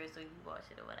clean first, or you wash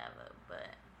it or whatever. But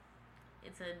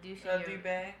it's a douche in A your do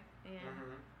bag. yeah.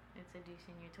 Mhm. It's a douche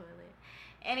in your toilet.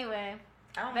 Anyway,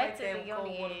 I don't Back like to that the with cold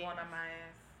yoni water egg. going on my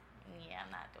ass. yeah,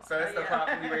 I'm not doing So that's the Yeah.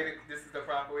 proper way to... This is the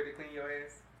proper way to clean your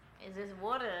ass? It's just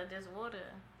water, just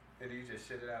water. And then you just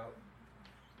shit it out.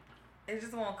 It's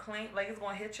just gonna clean, like it's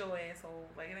gonna hit your asshole.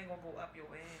 Like it ain't gonna go up your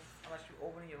ass unless you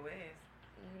open your ass.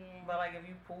 Yeah. But like if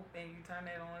you poop and you turn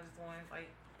that on, it's going like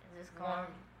It's just going,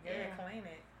 going. yeah, clean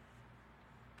it.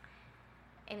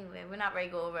 Anyway, we're not ready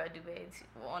to go over our debate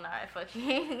on our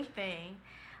fucking thing.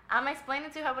 I'm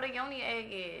explaining to her what a yoni egg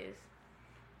is.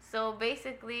 So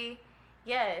basically,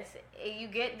 yes, you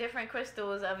get different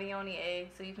crystals of a yoni egg.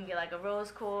 So you can get like a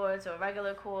rose quartz or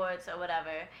regular quartz or whatever,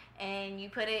 and you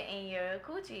put it in your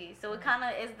coochie. So it kind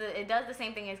of is it does the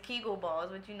same thing as Kegel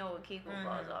balls, which you know what Kegel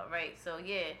balls are, right? So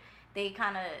yeah, they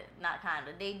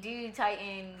they do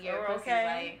tighten your You're pussy. okay.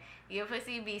 Like your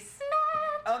pussy be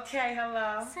snatched. Okay,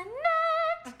 hello.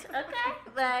 Snatched, okay?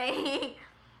 Like,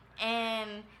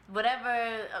 and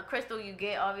whatever crystal you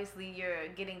get, obviously you're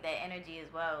getting that energy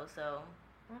as well. So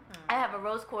I have a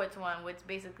rose quartz one, which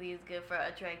basically is good for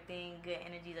attracting good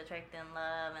energies, attracting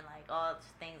love, and like all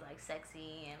things like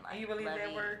sexy and like And you believe that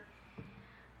lovey. word?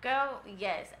 Girl,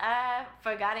 yes. I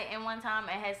forgot it in one time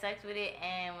and had sex with it,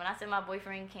 and when I said my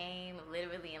boyfriend came,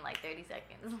 literally in like 30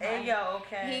 seconds. Hey Like, yo,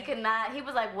 okay. he could not. He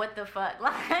was like, "What the fuck?"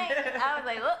 Like, I was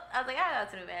like, "Look," I was like, "I gotta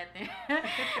go to the bathroom."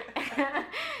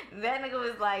 That nigga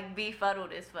was like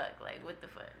befuddled as fuck. Like, what the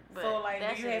fuck? But So like,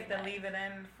 that do you shit have is to nice. leave it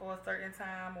in for a certain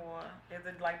time, or is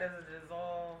it like does it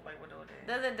dissolve? Like what do it?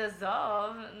 Does it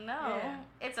dissolve? No. Yeah.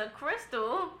 It's a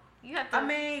crystal. You have to. I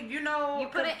mean, you know, you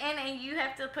put it in and you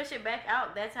have to push it back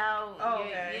out. That's how. Oh, you're-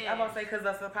 okay. Yeah. I'm about to say because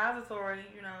the suppository,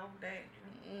 you know, that.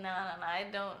 No.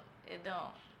 It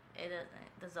don't. it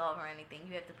doesn't dissolve or anything.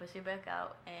 You have to push it back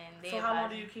out, and they So how long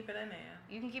advise do you keep it in there?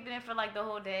 You can keep it in for like the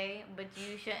whole day, but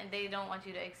you shouldn't. They don't want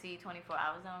you to exceed 24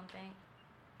 hours. I don't think.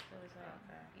 So it's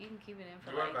like you can keep it in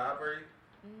for Do it vibrate?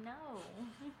 No,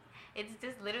 it's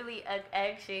just literally an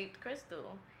egg-shaped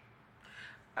crystal.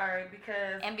 All right,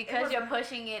 because you're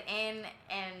pushing it in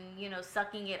and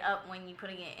sucking it up when you're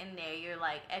putting it in there, you're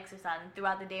like exercising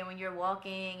throughout the day when you're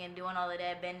walking and doing all of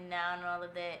that, bending down and all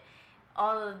of that.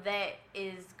 All of that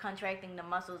is contracting the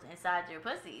muscles inside your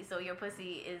pussy, so your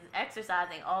pussy is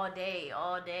exercising all day.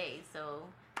 So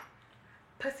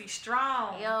pussy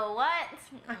strong. Yo, what?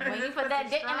 When you put that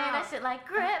dick in there, that shit like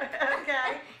grip.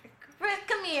 Okay. Grip,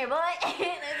 come here, boy.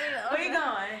 Where you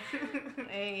going? Yeah.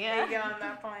 There you go, I'm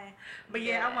not playing. But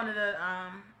yeah, I wanted to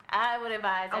I would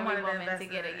advise every wanted to woman invest to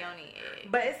get a in it. yoni egg.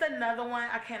 But it's another one.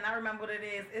 I cannot remember what it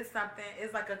is. It's something.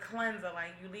 It's like a cleanser.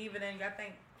 Like you leave it in, I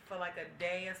think, for like a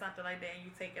day or something like that, and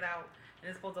you take it out, and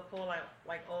it's supposed to pull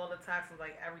like all the toxins,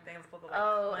 like everything's supposed to like.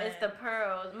 Oh, cleanse. it's the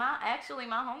pearls. My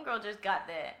homegirl just got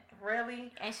that.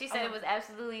 Really? And she said it was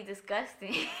absolutely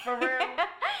disgusting. For real?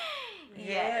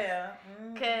 Yes. Yeah.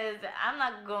 Cause I'm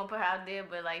not gonna put her out there,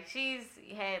 but like she's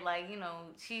had like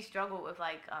she struggled with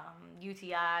like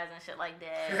UTIs and shit like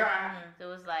that. So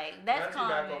it was like that's Not common.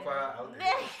 you not gonna put her out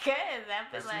there. Cause I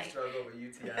But feel she like struggled with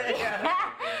UTI.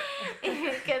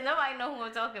 cause nobody know who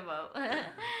I'm talking about.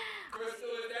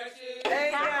 Crystal, is that shit?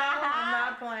 Hey, I'm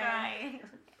not playing. Right.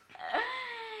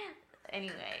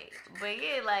 Anyway, but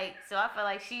yeah, like so I feel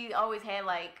like she always had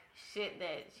like shit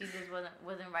that she just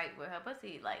wasn't right with her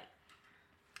pussy, like.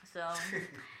 So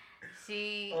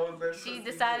she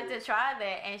decided to try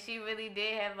that, and she really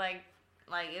did have like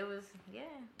it was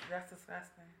That's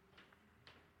disgusting.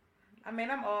 I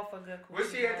mean, I'm all for good cooking.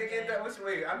 What she had to get that? Which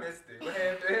way? I missed it. What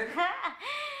happened?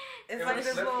 It's It like was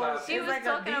this little. flip-flop. She It's was like a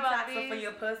talking about detoxer for these-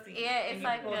 your pussy. Yeah, it's and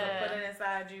like you're supposed to a- put it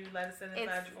inside you, let it sit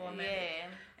inside you for a minute,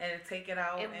 and take it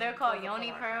out. If and they're called close it yoni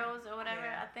for like pearls or whatever,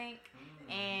 Yeah. I think.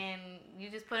 And you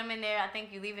just put them in there. I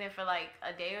think you leaving it for like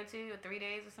a day or 2 or 3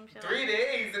 days or some shit. 3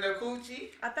 days in a coochie?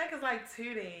 I think it's like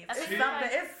 2 days. I It's think something.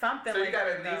 it's It's something. So you like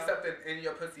gotta that, leave though. something in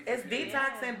your pussy for It's 2 days.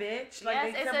 detoxing, bitch.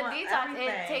 Yes, they it's a tell detox. everything.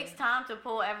 It takes time to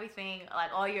pull everything,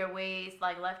 like all your waste,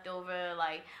 like leftover,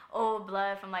 like old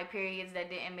blood from like periods that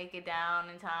didn't make it down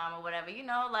in time or whatever.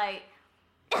 Like.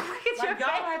 Look at Like your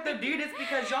y'all don't face. have to do this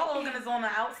because y'all organ is on the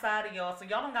outside of y'all, so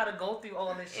y'all don't gotta go through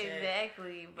all this shit.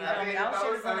 Exactly, but Yeah. I mean, if Y'all I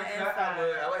shit was is on the uncut, inside.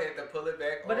 I would have to pull it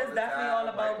back. But all it's the definitely time, all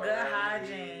about like, good around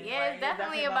hygiene. me. yeah, Like, it's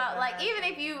definitely about like good even if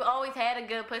hygiene. you always had a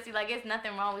good pussy, like it's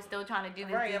nothing wrong with still trying to do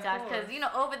this Right, of detox because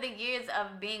course. over the years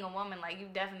of being a woman, like you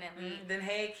definitely Then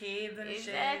had kids and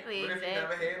exactly. shit. What if you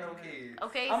never had no kids?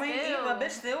 Okay, I mean, still. a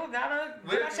bitch still gotta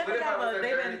What get that if, shit what if I was together. a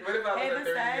They 30, been what if I was a having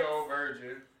 30-year-old sex.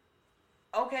 virgin?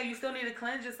 Okay, you still need to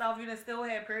cleanse yourself. You done still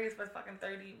had periods for fucking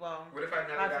 30. Well, What if I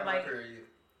never I got feel my like period?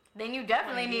 Then you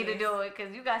definitely 20 need to years. do it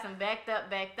because you got some backed up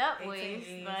 18 ways.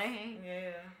 years. Like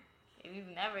Yeah. if you've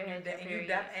never You had de- your and you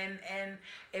period. and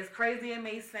as crazy it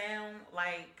may sound,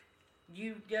 like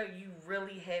you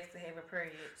really have to have a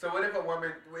period. So what if a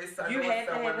woman? I You know had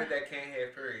some to have women a- that can't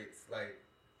have periods. Like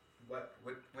what?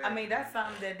 I mean, that's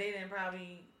something that they didn't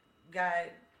probably got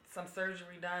some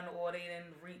surgery done or they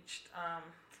didn't reached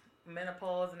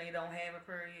menopause and they don't have a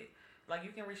period. Like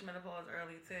you can reach menopause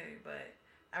early too, but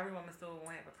every woman still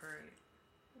won't have a period.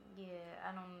 Yeah,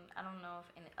 I don't know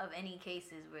of any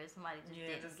cases where somebody just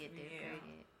didn't get their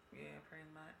period. Yeah, pretty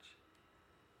much.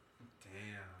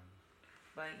 Damn.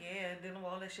 But yeah, dealing with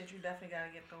all that shit, you definitely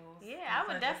gotta get those. Yeah, I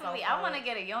would definitely. I want to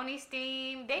get a yoni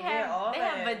steam. They Yeah, all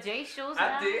have that. vajacials I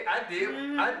now. did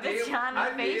want to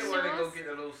Vagina go facials. get a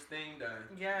little sting done.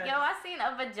 Yeah. Yo, I seen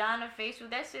a vagina facial.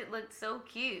 That shit looked so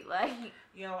cute. Like,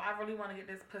 Yo, I really want to get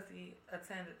this pussy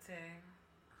attended to.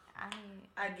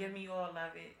 I give me all of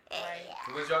it.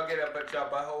 Like, Would y'all get y'all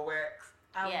butthole wax?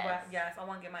 Yes, I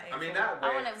want to get my eggs. I mean, not wax.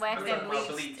 I want it waxed I'm and talking about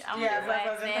bleached. bleach. I want Yeah, it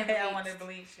waxed and I want bleached. it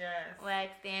bleached. Yes.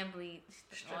 Waxed and bleached.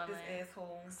 Strip on this it.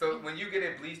 asshole. So when you get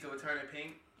it bleached, it will turn it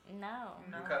pink. No.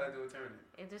 What color do it turn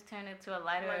it? It just turned into a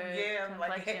lighter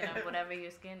Like, complexion of whatever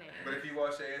your skin is. But if you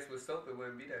wash your ass with soap, it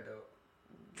wouldn't be that dope.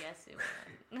 Yes, it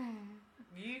would.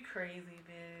 You crazy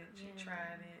bitch. You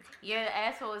tried it. Your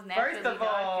asshole is naturally First of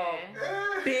all,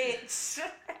 darker. bitch.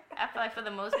 I feel like for the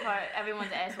most part,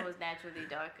 everyone's asshole is naturally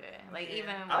darker. Like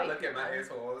even I white look at my people.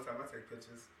 asshole all the time. I take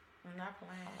pictures. I'm not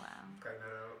playing. Oh, wow. Cutting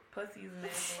that out. Pussies and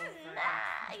assholes.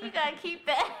 Nah, you gotta keep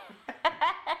that. I'm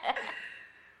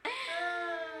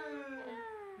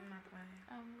not playing.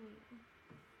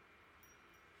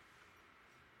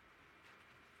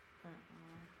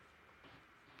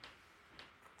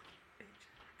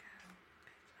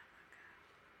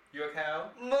 You a cow?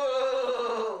 Moo.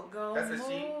 Go That's a moo.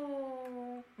 sheep.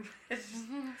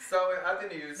 So in other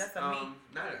news, That's a me.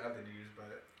 not in other news,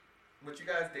 but would you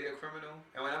guys date a criminal?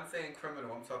 And when I'm saying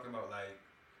criminal, I'm talking about like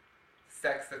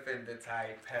sex offender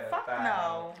type, Fuck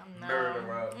pedophile, no.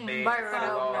 murderer, Murderer,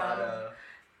 manslaughter.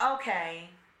 Okay,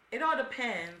 it all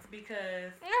depends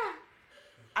because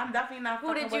I'm definitely not Who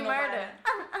fucking did you with nobody.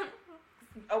 murder?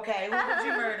 Okay, who did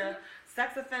you murder?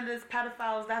 Sex offenders,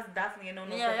 pedophiles, that's definitely a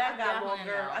no-no. Yeah, 'cause that's I got little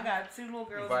definitely a girl. no. I got 2 little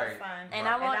girls Right. and a son. And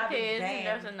I want I'd be kids. damned.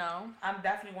 There's a no. I'm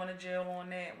definitely going to jail on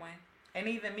that one. And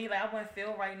even me, like, I wouldn't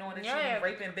feel right knowing that Yeah. you be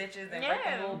raping bitches and Yeah.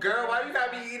 raping little Girl, why girls. you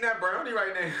gotta be eating that brownie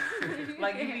right now?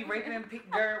 Like, you be raping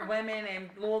women and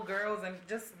little girls and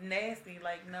just nasty.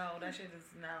 Like, no, that shit is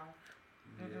no.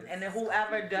 Yes. And then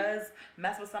whoever does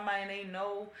mess with somebody and they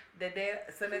know that their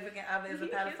significant other is a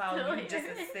You can pedophile, still you just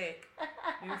hear as it. sick.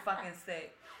 You fucking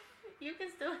sick. You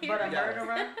can still hear But a it.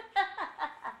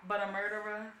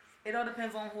 murderer, it all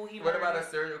depends on who he What murdered. about a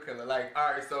serial killer? Like,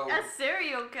 alright, so A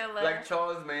serial killer. like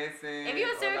Charles Manson. If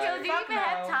you're a serial killer, do you Fuck even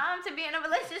have no. time to be in a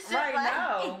relationship? Right like,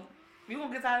 now. You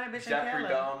gonna get tired of that bitch Jeffrey and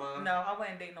kill her. Dahmer. No, I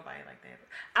wouldn't date nobody like that.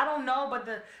 I don't know,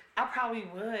 but I probably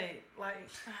would. Like,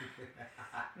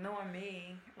 knowing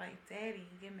me, like, Daddy,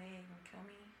 you get mad, gonna kill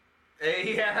me?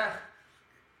 Hey, yeah.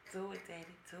 Do it, Daddy,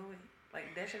 do it.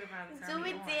 Like, that should have probably turned Do me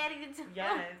it, on. daddy. Do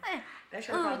Yes. That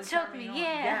should have Ooh, probably choke turned me, on.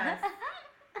 yeah. Yes.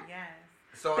 Yes.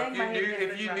 So Bang my head against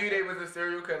if the you dresser. knew they was a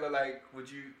serial killer, like, would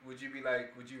you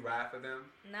ride for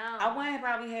them? No. I wouldn't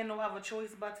probably have no other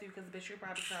choice but to, because, bitch, you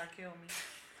probably try to kill me.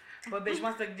 But, bitch,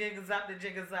 once the jig is up, the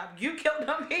jig is up. You killed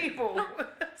them people.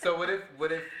 So what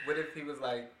if he was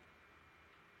like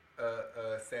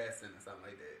a assassin or something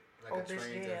like that, like a bitch,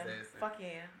 trained yeah. assassin? Fuck yeah.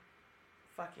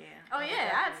 Fuck yeah. Oh Fuck yeah,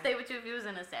 that I'd bitch. stay with you if you was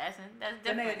an assassin. That's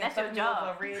That nigga different. can That's your fuck me over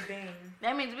job. a red bean.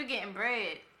 That means we getting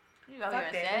bread. You out Fuck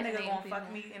here that. That nigga assassinating gonna people.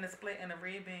 fuck me in a split in a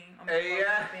red bean. I'm Hey, a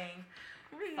yeah. red bean.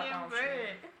 We Fuck getting off,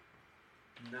 bread.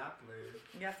 Not played.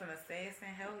 Yes, an assassin.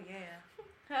 Hell yeah.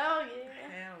 Hell yeah.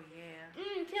 Hell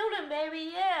yeah. Killed him,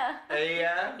 baby. Yeah. Hey,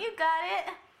 yeah. You got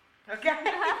it. Okay.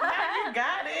 You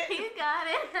got it. You got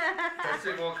it. That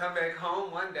shit gonna come back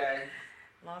home one day.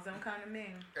 As long as they don't come to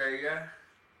me. Hey, yeah.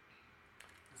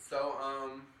 So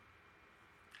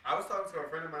I was talking to a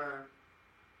friend of mine,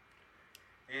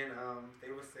 and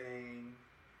they were saying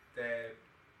that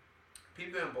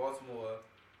people in Baltimore,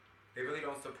 they really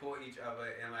don't support each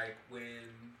other, and like when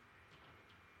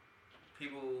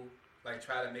people like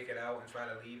try to make it out and try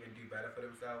to leave and do better for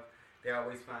themselves, they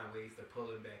always find ways to pull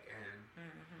it back in.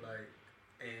 Mm-hmm. Like,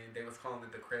 and they was calling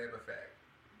it the crab effect.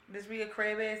 This be a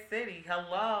crab ass city.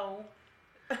 Hello.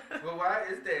 Well, why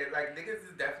is that? Like, niggas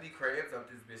is definitely crabs up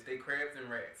this bitch. They crabs and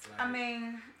rats. Like, I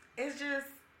mean, it's just,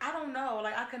 I don't know.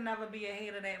 Like, I could never be a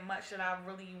hater that much that I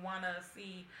really want to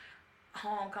see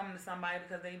harm coming to somebody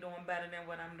because they doing better than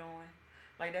what I'm doing.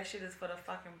 Like, that shit is for the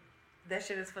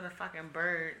fucking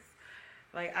birds.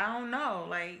 Like, I don't know.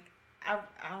 Like, I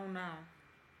don't know.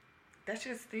 That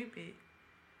shit's stupid.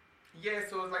 yeah,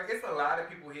 so it's like, it's a lot of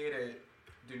people here that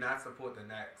do not support the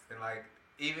next. And like,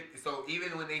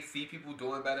 even when they see people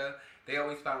doing better, they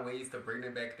always find ways to bring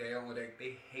them back down. Or they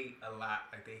hate a lot.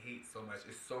 Like, they hate so much.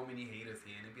 There's so many haters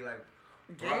here. And they be like,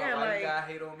 bro, Yeah, why like- you gotta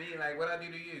hate on me? Like, what I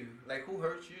do to you? Like, who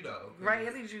hurt you though? 'Cause Right?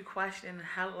 It leaves you question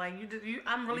how, like,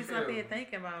 I'm really You sitting up feel- here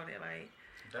thinking about it. Like,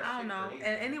 that I don't shit know. crazy.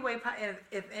 And anyway,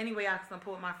 if any way I can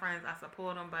support my friends, I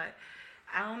support them. But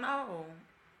I don't know.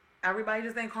 Everybody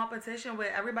just in competition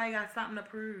with. Everybody got something to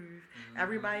prove. Mm-hmm.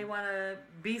 Everybody want to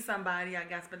be somebody, I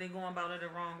guess, but they going about it the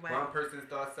wrong way. One person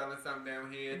starts selling something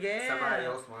down here. Yeah. Somebody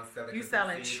else wants to sell it. You 'cause they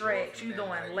selling see it tracks, off and you then, doing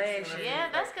like, leg you know what I shit. mean? Yeah,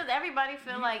 that's because everybody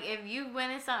feel like if you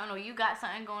winning something or you got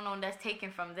something going on that's taken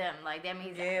from them, like that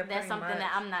means Yeah, that's pretty something much.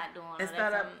 that I'm not doing. or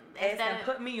Instead that's of asking,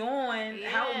 put me on,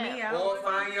 help me Yeah. out. Or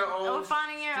find your own. Or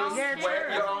finding your just own Yeah, sweat true. your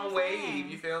That's own what I'm wave. saying.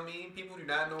 You feel me? People do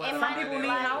not know how It to might find Some people their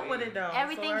need own help wave. with it though.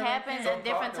 Everything So happens Some at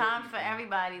different partner times for people.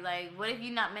 everybody. Like, what if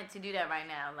you're not meant to do that right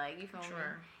now? Like, you feel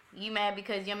Sure. me? You mad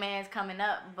because your man's coming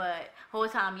up, but whole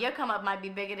time your come up might be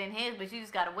bigger than his, but you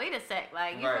just gotta wait a sec.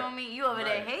 Like, you Right. feel me? You over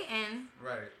there Right. hating,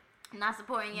 Right. not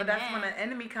supporting your But that's man. when the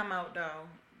enemy come out though.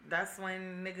 That's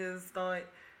when niggas start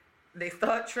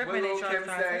tripping What and Lil' try Kim to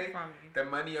say? take from you. The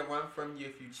money will run from you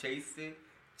if you chase it.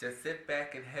 Just sit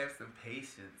back and have some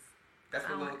patience. That's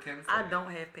what Lil' Kim said. I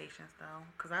don't have patience though,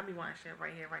 cause I be wanting shit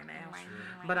right here, right now. Right here,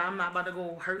 right But now. I'm not about to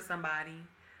go hurt somebody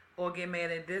or get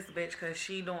mad at this bitch cause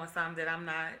she doing something that I'm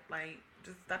not. Like,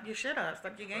 just step your shit up,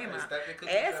 step your game Right, up. step your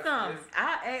cookies Ask up, them. sis.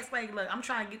 I ask like, look, I'm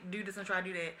trying to do this and try to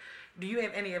do that. Do you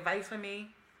have any advice for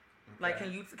me? Like,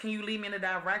 Okay. can you lead me in a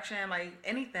direction? Like,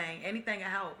 anything can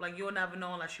help. Like, you'll never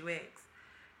know unless you ask.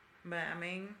 But I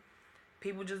mean,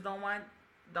 people just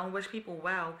don't wish people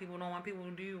well. People don't want people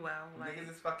to do well. Like, Niggas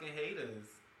is fucking haters.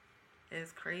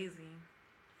 It's crazy.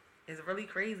 It's really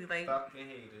crazy. Like, Fucking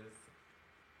haters.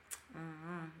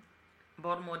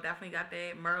 Baltimore definitely got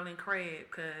that Merlin crab,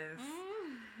 because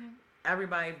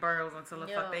everybody burrows until the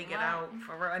fuck they get right. out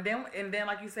for real. And then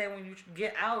like you said, when you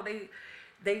get out,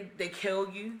 they kill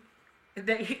you.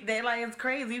 They like, it's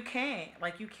crazy. You can't.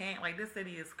 Like this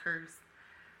city is cursed.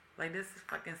 Like this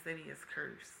fucking city is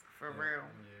cursed for real.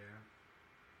 Yeah.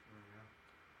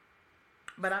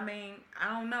 But I mean, I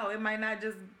don't know. It might not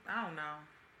just. I don't know.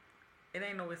 It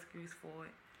ain't no excuse for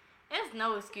it. It's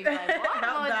no excuse. Like,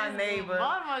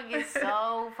 Baltimore gets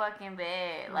so fucking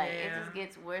bad. Like, it just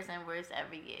gets worse and worse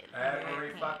every year.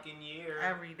 Every fucking year.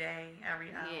 Every day.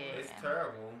 Every hour. Yeah. It's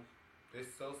terrible.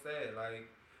 It's so sad. Like,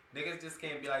 niggas just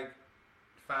can't be like,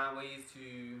 find ways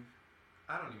to.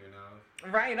 I don't even know.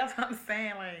 Right, that's what I'm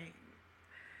saying. Like,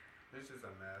 it's just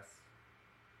a mess.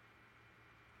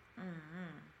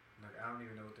 Like, I don't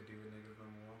even know what to do with niggas no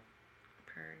more.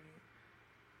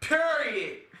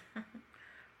 Period.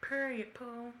 Period,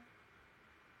 Pooh.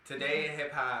 Today in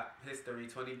hip hop history,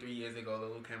 23 years ago,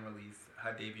 Lil' Kim released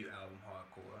her debut album,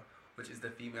 Hardcore, which is the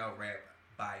female rap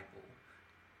Bible.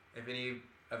 If any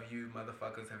of you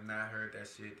motherfuckers have not heard that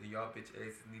shit, then y'all bitch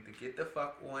asses need to get the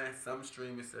fuck on some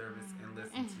streaming service and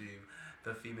listen to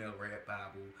the female rap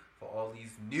Bible for all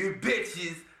these new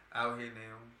bitches out here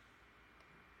now.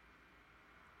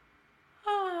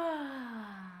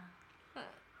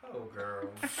 Oh, girl.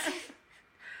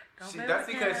 That's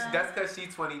because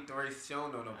she's 23. She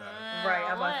don't know no better. Right,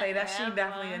 I'm about to say that she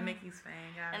definitely a Nicki's fan,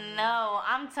 guys. No,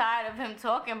 I'm tired of him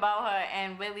talking about her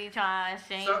and really trying to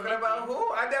shame Talking Nicki. about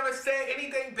who? I never said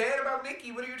anything bad about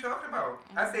Nicki. What are you talking about?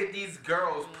 I said these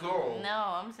girls, plural.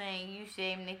 No, I'm saying you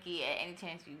shame Nicki at any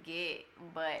chance you get,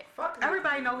 but Fuck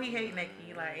Everybody Nicki. know he hate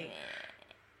Nicki.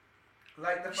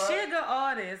 Like the fuck? She a good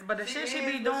artist, but the shit she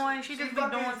be doing, she just be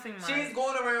doing too much. She's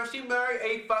going around. She married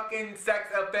a fucking sex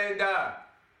offender.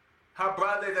 Her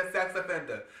brother is a sex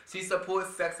offender. She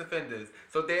supports sex offenders.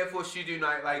 So therefore she do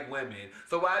not like women.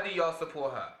 So why do y'all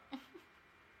support her?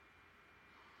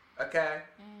 Okay?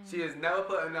 She has never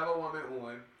put another woman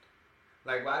on.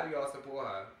 Like, why do y'all support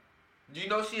her? You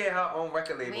know she had her own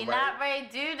record label, we right? not ready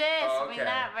to do this. Oh, okay. We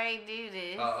not ready to do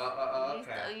this.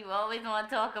 Okay. You always want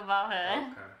to talk about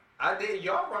her. Okay. I did.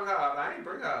 Y'all brought her up. I didn't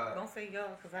bring her up. Don't say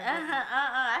y'all, because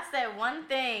I said one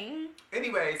thing.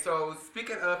 Anyway, so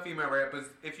speaking of female rappers,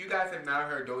 if you guys have not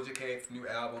heard Doja Cat's new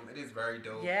album, it is very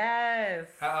dope. Yes.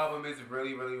 Her album is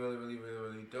really, really, really, really, really,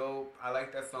 really dope. I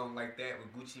like that song Like That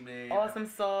with Gucci Mane. Awesome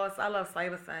sauce. I love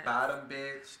Cyber Sex. Bottom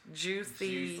Bitch.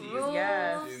 Juicy. Rules.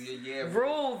 Yes. Yeah.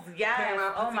 Rules. Yes. Clear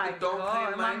my Oh pussy, my but don't God.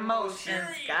 clear My my emotions.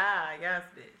 emotions. God. Yes,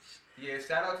 bitch. Yeah,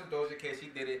 shout out to Doja Cat. She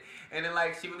did it. And then,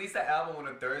 like, she released the album on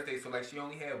a Thursday, so, like, she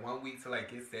only had 1 week to, like,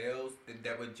 get sales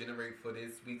that would generate for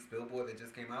this week's Billboard that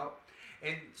just came out.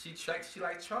 And she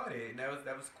charted, and that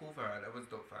was cool for her. That was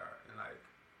dope for her. And, like,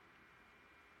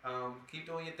 keep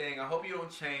doing your thing. I hope you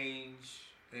don't change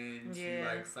into,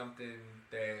 like, something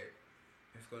that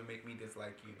is going to make me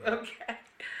dislike you. But okay.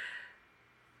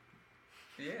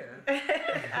 Yeah.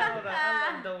 I don't know.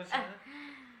 I love Doja.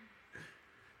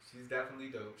 She's definitely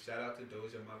dope. Shout out to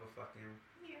Doja motherfucking.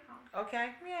 Okay.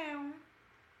 Meow.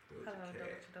 Doja Hello,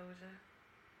 Cat. Doja.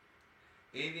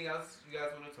 Anything else you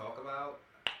guys want to talk about?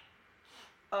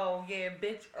 Oh, yeah,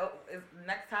 bitch. Oh, is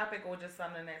next topic or just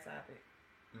something next topic?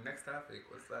 Next topic.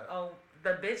 What's that? Oh,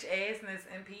 the bitch assness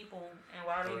in people and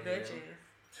why they bitches.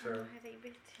 Sure. Why they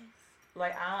bitches?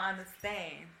 Like, I don't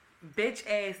understand. Bitch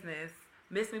assness.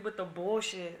 Miss me with the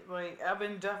bullshit. Like, I've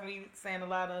been definitely saying a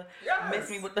lot of miss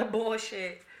me with the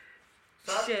bullshit.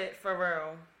 Shit, for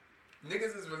real.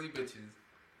 Niggas is really bitches.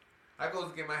 I go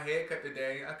to get my hair cut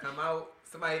today. I come out,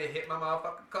 somebody to hit my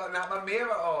motherfucking car, knock my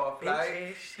mirror off. Bitch Like,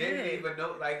 ass didn't shit. even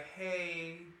know, like,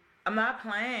 hey, I'm not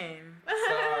playing.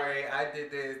 sorry, I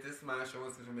did this. This is my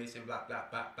insurance information, blah, blah,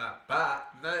 blah, blah, blah.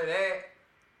 None of that.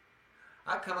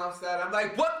 I come outside, I'm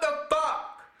like, what the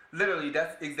fuck? Literally,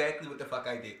 that's exactly what the fuck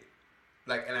I did.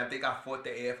 Like, and I think I fought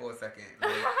the air for a second.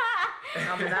 Like,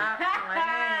 I'm not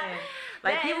playing.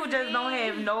 Like, That people is just don't me.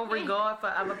 have no regard for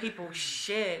other people's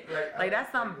shit. Like,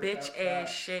 that's some I- bitch I-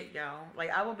 ass shit, yo. Like,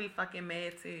 I would be fucking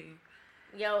mad too.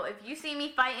 Yo, if you see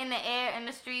me fight in the air in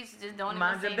the streets, just don't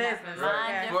Mind even your say business, nothing.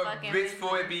 Mind okay. your for fucking bitch business.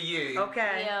 for it be you.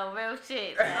 Okay. Yo, real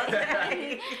shit.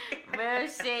 Like, real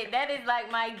shit. That is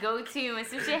like my go-to. When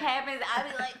some shit happens, I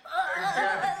be like,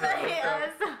 I'm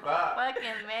so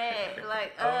fucking mad.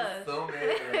 Like, I was so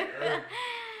mad. Like,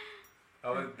 I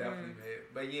was definitely mad.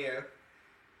 But yeah.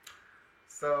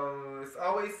 So it's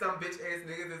always some bitch ass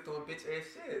niggas that's doing bitch ass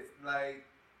shit. Like,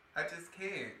 I just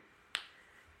can't.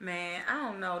 Man, I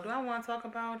don't know. Do I want to talk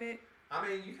about it? I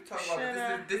mean, you can talk about Shut it.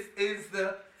 up. This is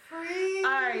the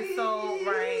Alright, so,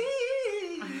 right.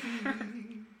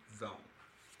 Zone.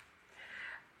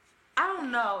 I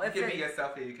don't know. If You can be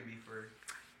yourself here, you can be free.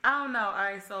 I don't know.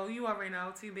 Alright, so you already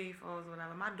know, 2 big foes,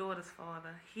 whatever. My daughter's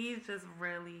father, he's just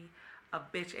really a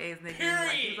bitch ass nigga.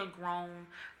 Like, he's a grown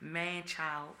man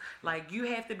child. Like, you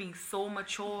have to be so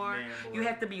mature. Man, boy. You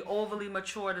have to be overly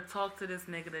mature to talk to this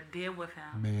nigga, to deal with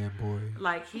him. Man, boy.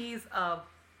 Like, he's a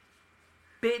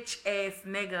bitch ass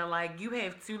nigga. Like, you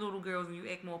have 2 little girls and you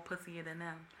act more pussier than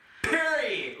them.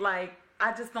 Period. Like,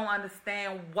 I just don't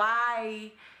understand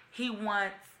why he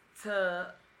wants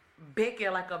to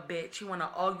bicker like a bitch. He want to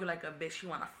argue like a bitch. He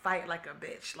want to fight like a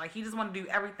bitch. Like, he just want to do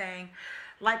everything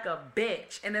like a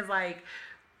bitch. And it's like,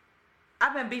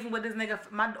 I've been beefing with this nigga.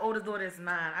 My oldest daughter is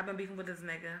 9. I've been beefing with this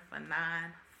nigga for 9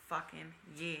 fucking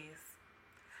years.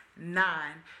 9.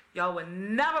 Y'all would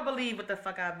never believe what the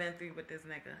fuck I've been through with this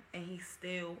nigga. And he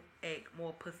still act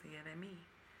more pussier than me.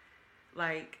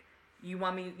 Like, you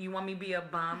want me be a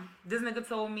bum? This nigga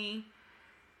told me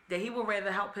that he would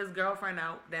rather help his girlfriend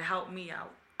out than help me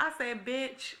out. I said,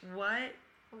 bitch, what?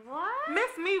 What?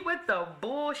 Miss me with the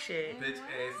bullshit. Bitch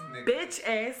ass nigga. Bitch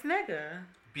ass nigga.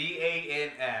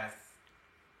 BANS.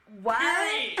 What?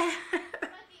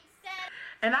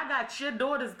 And I got your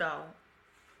daughters though.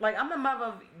 Like, I'm the mother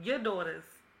of your daughters.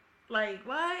 Like,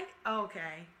 what?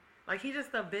 Okay. Like, he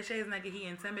just a bitch ass nigga. He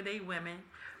intimidate women.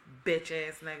 Bitch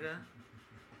ass nigga.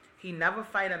 He never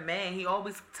fight a man. He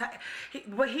always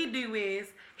what he do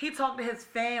is he talk to his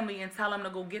family and tell them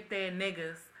to go get their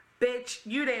niggas. Bitch,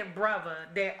 you their brother,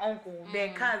 their uncle, their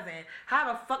cousin.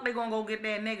 How the fuck they gonna go get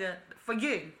their nigga for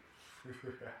you?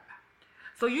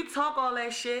 So you talk all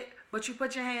that shit, but you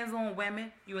put your hands on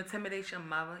women. You intimidate your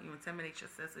mother. You intimidate your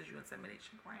sisters. You intimidate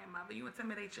your grandmother. You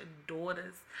intimidate your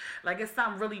daughters. Like, it's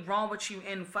something really wrong with you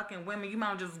and fucking women. You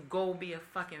might just go be a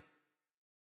fucking...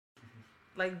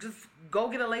 Like, just go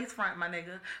get a lace front, my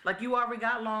nigga. Like, you already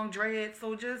got long dreads,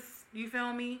 so just, you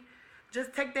feel me?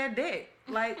 Just take that dick.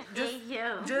 Like,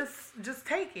 just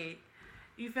take it.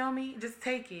 You feel me? Just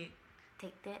take it.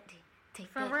 Take that dick. Take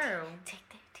For that real. Take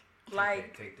that dick.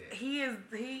 Like, Take that.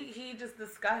 he just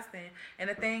disgusting. And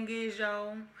the thing is,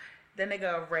 yo, that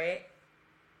nigga a rat.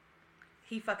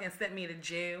 He fucking sent me to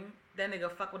jail. That nigga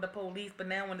fuck with the police, but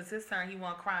now when it's his turn, he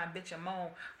want to cry and bitch and moan.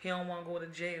 He don't want to go to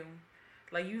jail.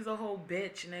 Like, you's a whole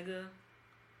bitch, nigga.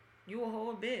 You a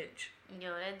whole bitch.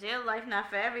 Yo, that jail life not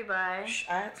for everybody.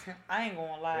 I ain't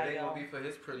gonna lie, It ain't yo. gonna be for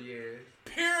his pretty ass.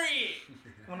 Period.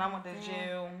 When I went to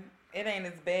jail, it ain't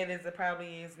as bad as it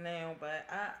probably is now, but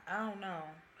I don't know.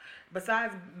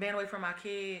 Besides being away from my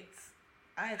kids,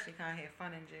 I actually kind of had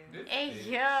fun in jail. Hey,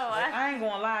 yo. Like, I ain't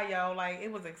gonna lie, y'all. Like,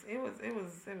 it was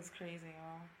crazy,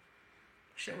 y'all.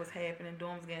 Shit was happening.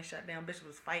 Dorms getting shut down. Bitches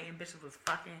was fighting. Bitches was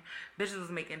fucking. Bitches was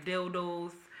making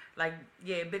dildos. Like,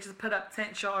 yeah, bitches put up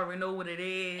tents. Y'all already know what it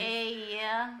is. Hey,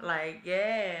 yeah. Like,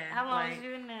 yeah. How long like, was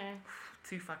you in there?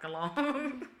 Too fucking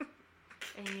long.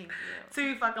 Hey, yo.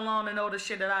 Too fucking long to know the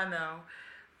shit that I know.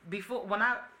 Before, when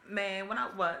I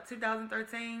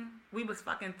 2013, we was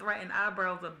fucking threatening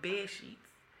eyebrows of bed sheets.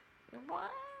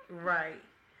 What? Right.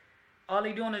 All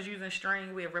they doing is using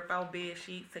string. We rip out bed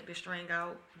sheets, take the string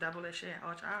out, double that shit,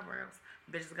 arch your eyebrows.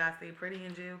 Bitches gotta stay pretty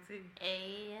in jail too.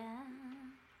 Hey,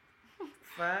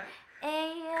 Fuck.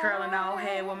 hey, Curling out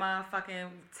head with my fucking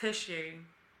tissue.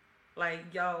 Like,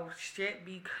 yo, shit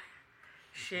be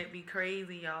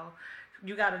crazy, y'all.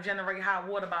 You gotta generate hot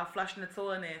water by flushing the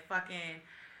toilet and fucking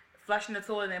flushing the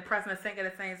toilet and pressing the sink at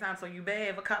the same time. So you better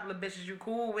have a couple of bitches you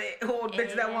cool with, or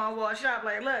bitches that want to wash up.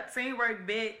 Like, look, teamwork,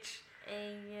 bitch.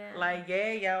 Like,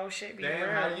 yeah, yo, shit be Damn,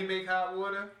 real. how you make hot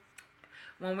water?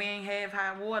 When we ain't have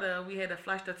hot water, we had to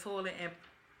flush the toilet and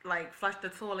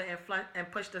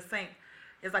push the sink.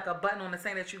 It's like a button on the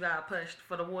sink that you gotta push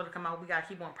for the water to come out. We gotta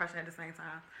keep on pressing at the same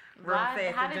time. Real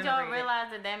fast. How to did y'all generate it. realize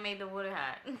that made the water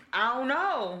hot? I don't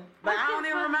know. But I don't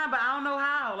even fuck? remember. I don't know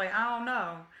how. Like, I don't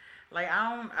know. Like,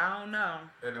 I don't know.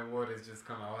 And the water's just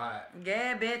come out hot.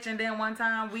 Yeah, bitch. And then one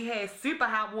time we had super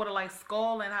hot water, like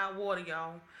scalding hot water,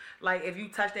 y'all. Like, if you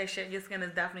touch that shit, your skin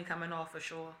is definitely coming off for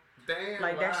sure. Damn.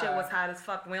 Like, that shit why? was hot as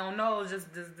fuck. We don't know. It's just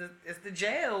it's the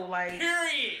jail. Like,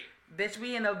 Period. bitch,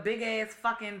 we in a big ass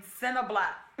fucking center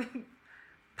block.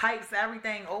 Pipes,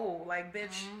 everything old. Like,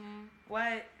 bitch,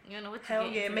 what? You know what? Hell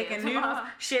yeah, making noodles.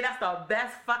 Shit, that's the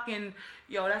best fucking,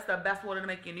 that's the best water to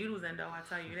make your noodles in, though. I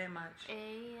tell you that much. Yeah.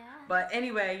 But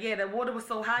anyway, yeah, the water was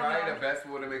so hot, Probably y'all. the best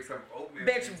water to make some oatmeal.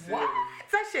 Bitch, too. what?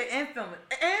 That shit instant.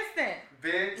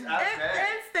 Bitch, I bet.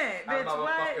 Instant, I bitch,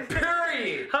 what? motherfucking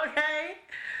period. Okay?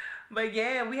 But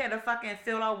yeah, we had to fucking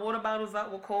fill our water bottles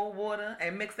up with cold water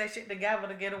and mix that shit together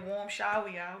to get a warm shower,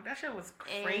 y'all. That shit was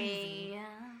crazy. Yeah.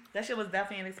 That shit was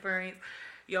definitely an experience.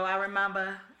 Yo, I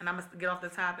remember, and I must get off the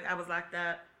topic. I was like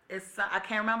that. I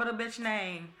can't remember the bitch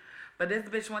name, but this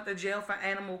bitch went to jail for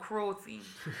animal cruelty.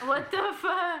 What the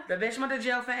fuck? The bitch went to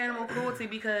jail for animal cruelty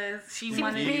because she She was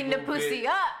wanted. beating the pussy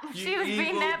up. She was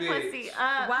beating that pussy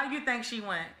up. Why you think she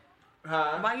went?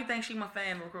 Huh? Why you think she went for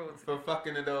animal cruelty? For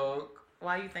fucking the dog.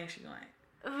 Why you think she went?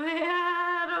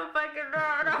 I don't fucking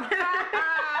know.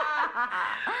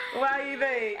 Why you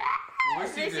think? What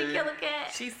she Did she did? kill a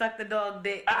cat? She sucked the dog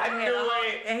dick. I He had knew a heart-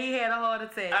 it. And he had a heart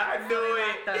attack. I So knew they it.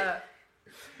 locked her up.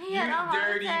 He had You a heart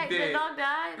dirty attack. The bitch. dog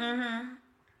died. Mm-hmm.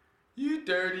 You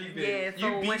dirty bitch. Yeah, so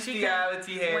you when she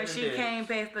bestiality came, had when the she bitch. came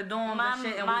past the dorms My, and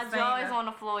shit, and my we jaw sang is her- on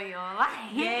the floor, y'all. Like,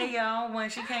 Yeah, yo, when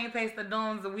she came past the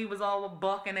dorms and we was all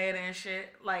barking at her and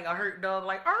shit, like a hurt dog,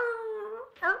 like, "Arr,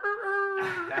 arr, arr,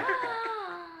 arr."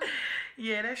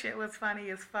 Yeah, that shit was funny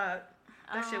as fuck.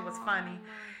 That shit was funny.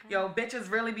 Yo, bitches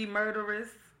really be murderers.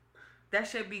 That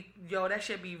shit be real. That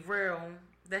shit be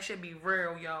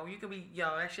real, yo. You could be,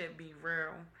 yo, that shit be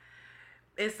real.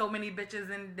 There's so many bitches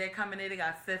in there coming in. They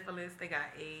got syphilis. They got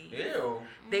AIDS. Ew.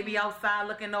 They be outside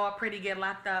looking all pretty, get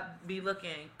locked up, be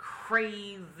looking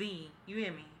crazy. You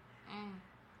hear me?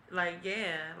 Like,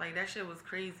 yeah, like that shit was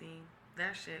crazy.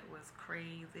 That shit was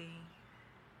crazy.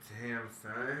 Damn,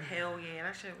 son. Hell yeah,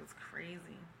 that shit was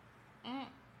crazy. Y'all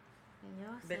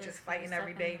Bitches said fighting sucking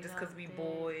every day the just 'cause dog we dick.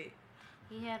 bored.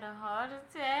 He had a heart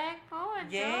attack. Poor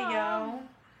Yeah, dog. yo.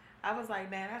 I was like,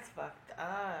 man, that's fucked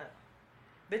up.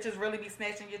 Bitches really be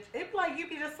snatching your. It's like you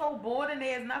be just so bored and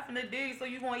there's nothing to do. So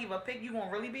you gonna either pick. You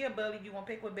gonna really be a bully. You gonna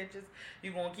pick with bitches.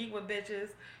 You gonna geek with bitches.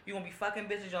 You gonna be fucking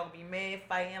bitches. Y'all gonna be mad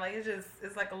fighting. Like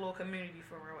it's like a little community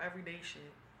for real. Everyday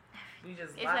shit. We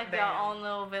just It's locked like down. your own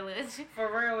little village. For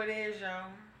real, it is, yo.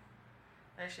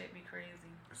 That shit be crazy.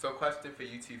 So, question for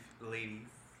you two ladies.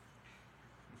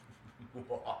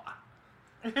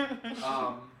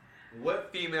 What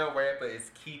female rapper is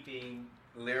keeping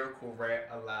lyrical rap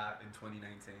alive in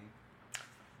 2019?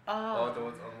 Although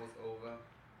it's almost over.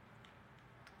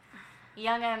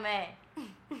 Young and May.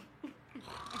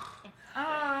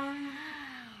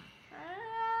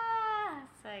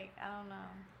 It's like, I don't know.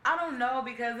 I don't know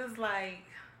because it's like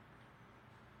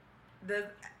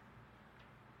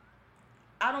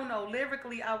I don't know,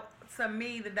 lyrically to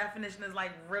me the definition is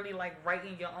like really like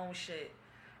writing your own shit.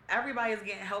 Everybody's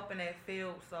getting help in that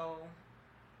field, so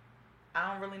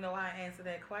I don't really know how to answer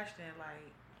that question.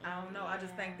 Like, I don't know. I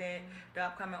just think that the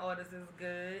upcoming artist is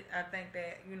good. I think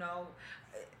that, you know,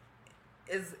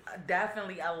 is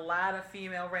definitely a lot of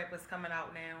female rappers coming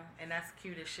out now, and that's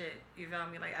cute as shit. You feel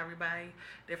me? Like everybody,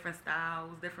 different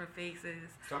styles, different faces.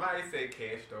 Somebody said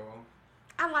Cash Doll.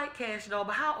 I like Cash Doll,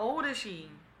 but how old is she?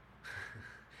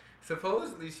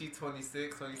 Supposedly she's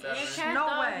 26, 27. Yeah, Cash No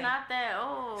Doll's way. not that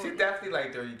old. She's definitely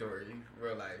like Dirty Dory,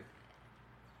 real life.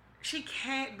 She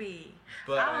can't be.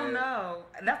 But I don't know.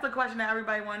 That's the question that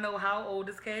everybody want to know. How old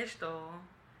is Cash Doll?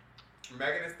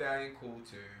 Megan Thee Stallion cool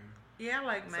too. Yeah, I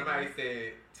like Megan. Somebody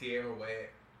said Tierra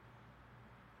Whack.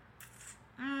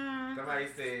 Somebody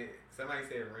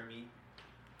said Remy.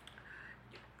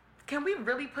 Can we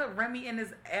really put Remy in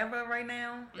this era right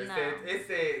now? It No.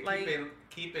 said Like-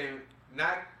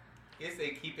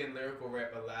 keeping lyrical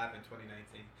rap alive in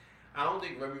 2019. I don't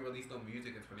think Remy released no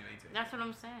music in 2019. That's what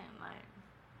I'm saying. Like,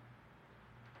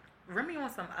 Remy on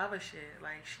some other shit.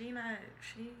 Like she on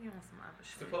some other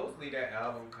shit. Supposedly that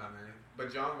album coming,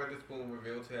 but John Witherspoon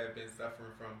revealed to have been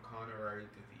suffering from coronary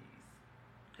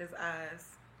disease. His eyes.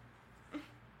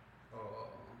 Oh,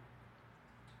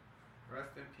 rest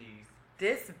in peace.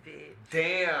 This bitch.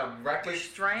 Damn, reckless Was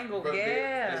strangled, revealed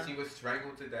yeah. that she was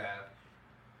strangled to death.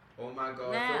 Oh my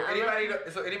god. Nah,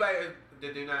 So anybody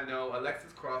that do not know,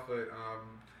 Alexis Crawford,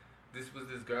 this was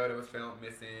this girl that was found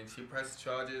missing. She pressed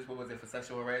charges, what was it, for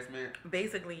sexual harassment?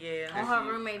 Basically, yeah. on her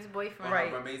roommate's boyfriend. Right.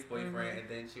 Her roommate's boyfriend, and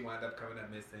then she wound up coming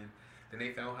up missing. Then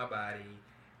they found her body,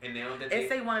 and now that They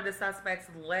say one of the suspects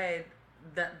led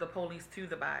the police to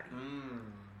the body.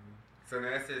 So now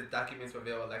it says documents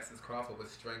reveal Alexis Crawford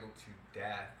was strangled to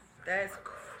death. That's Oh my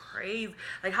gosh. crazy.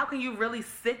 Like, how can you really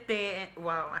sit there and,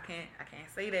 well, I can't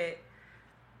say that.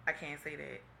 I can't say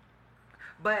that.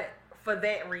 But for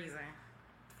that reason,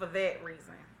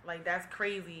 like, that's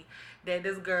crazy that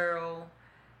this girl,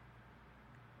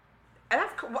 and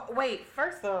wait,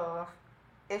 first off,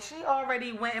 if she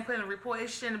already went and put in a report, it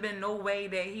shouldn't have been no way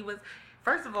that he was,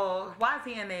 first of all, why is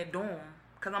he in that dorm?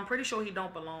 Because I'm pretty sure he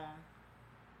don't belong.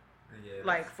 Yeah,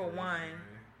 Like, that's for crazy, one. man.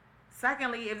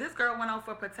 Secondly, if this girl went out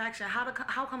for protection,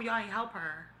 how come y'all ain't help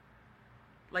her?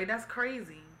 Like, that's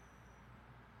crazy.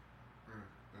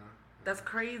 That's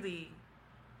crazy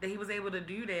that he was able to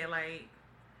do that. Like,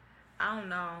 I don't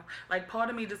know. Like, part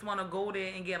of me just want to go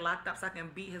there and get locked up so I can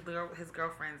beat his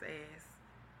girlfriend's ass.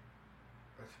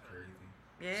 That's crazy.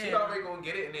 Yeah. She already gonna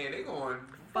get it in there. They going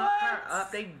fuck her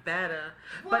up. They better.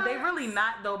 But they really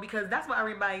not, though, because that's what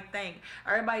everybody think.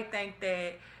 Everybody think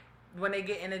that when they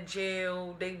get into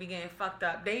jail, they be getting fucked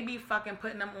up. They be fucking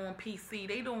putting them on PC.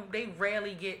 They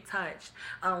rarely get touched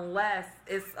unless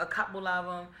it's a couple of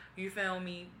them, you feel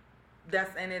me,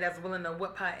 that's in it, that's willing to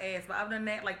whip her ass. But other than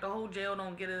that, like, the whole jail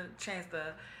don't get a chance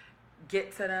to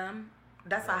get to them.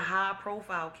 That's a high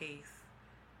profile case.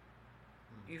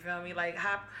 You feel me? Like,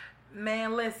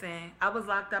 man, listen, I was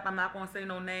locked up. I'm not going to say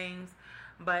no names.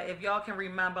 But if y'all can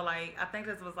remember, like, I think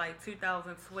this was like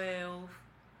 2012,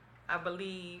 I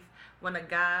believe, when a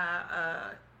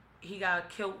guy, he got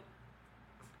killed.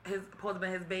 Supposed to be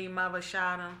his baby mother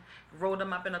shot him, rolled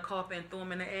him up in a coffin and threw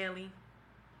him in the alley.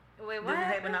 Wait, what This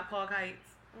happened? happened at Park Heights.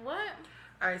 What?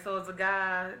 Alright, so it's a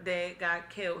guy that got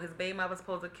killed. His baby mother was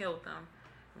supposed to kill him.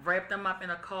 Wrapped him up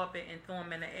in a carpet and threw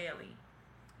him in the alley.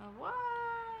 What?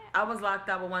 I was locked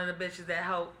up with one of the bitches that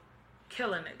helped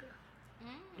kill a nigga.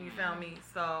 You feel me?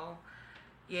 So,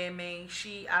 yeah, man,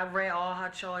 I read all her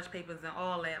charge papers and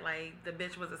all that. Like, the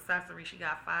bitch was accessory. She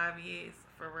got 5 years,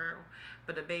 for real.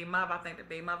 But the baby mother, I think the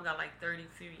baby mother got like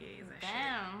 32 years and shit.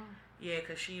 Damn. Yeah,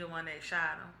 because she the one that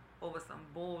shot him over some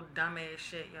bull, dumb ass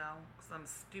shit, yo. Some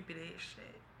stupid ass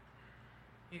shit.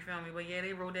 You feel me? But yeah,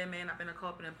 they rolled that man up in a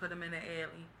carpet and put him in the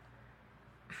alley.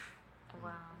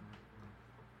 Wow.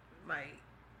 Like,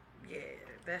 yeah,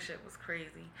 that shit was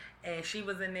crazy. And she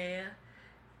was in there.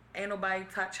 Ain't nobody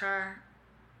touch her.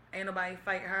 Ain't nobody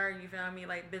fight her. You feel me?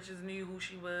 Like, bitches knew who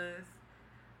she was.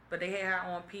 But they had her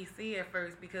on PC at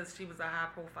first because she was a high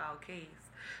profile case.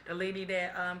 The lady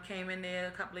that came in there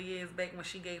a couple of years back when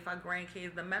she gave her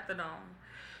grandkids the methadone,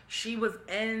 she was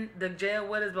in the jail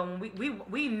with us. But when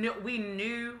we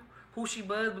knew who she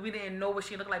was, but we didn't know what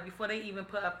she looked like before they even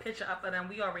put a picture up of them.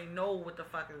 We already know what the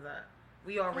fuck is up.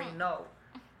 We already know.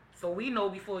 So we know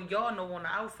before y'all know on the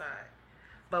outside.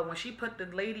 But when she put the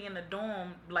lady in the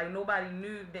dorm, like, nobody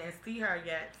knew, didn't see her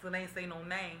yet, so they ain't say no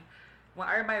name. When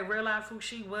everybody realized who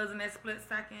she was in that split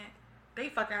second, they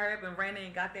fucking hurried up and ran in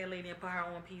and got that lady and put her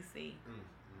on PC.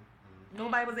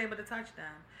 Nobody was able to touch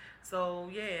them. So,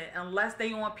 yeah, unless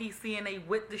they on PC and they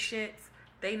with the shits,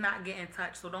 they not getting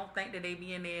touched. So don't think that they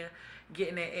be in there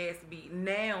getting their ass beat.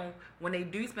 Now, when they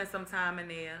do spend some time in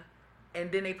there,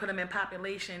 and then they put them in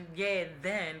population, yeah,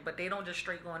 then, but they don't just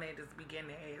straight go in there and just be getting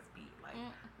their ass beat. Like,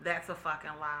 that's a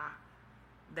fucking lie.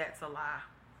 That's a lie.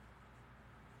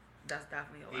 That's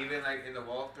definitely a lie. Even like in the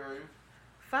walkthrough?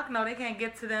 Fuck no, they can't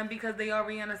get to them because they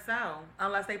already in a cell.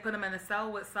 Unless they put them in a cell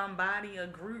with somebody, a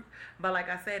group. But like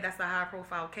I said, that's a high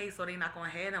profile case, so they not going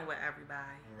to have them with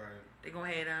everybody. Right. They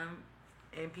going to have them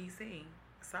in PC,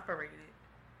 separated.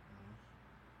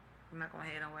 They're not going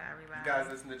to have them with everybody. You guys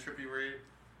listen to Trippie Redd?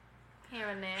 Here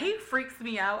and there. He freaks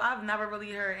me out. I've never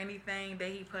really heard anything that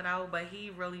he put out, but he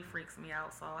really freaks me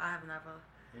out, so I have never.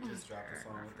 He just dropped a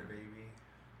song with the baby.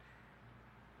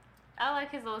 I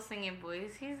like his little singing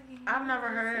voice. I've never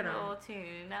heard him. Little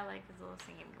tune. I like his little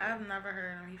singing voice. I've never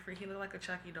heard him. He look like a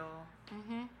Chucky doll.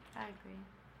 I agree.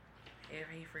 Yeah,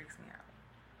 he freaks me out.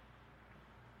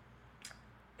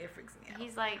 It freaks me out.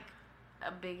 He's like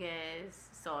a big ass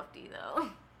softy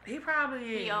though. He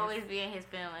probably is. He always be in his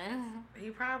feelings.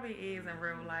 He probably is in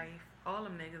real life. All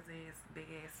them niggas is big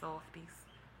ass softies.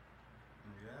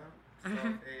 Yeah. Soft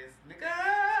ass nigga.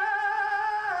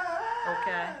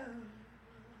 Okay.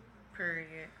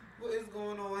 Period. What is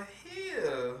going on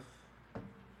here?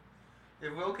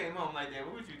 If Will came home like that,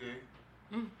 what would you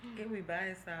do? He'd be by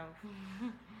himself.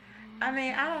 I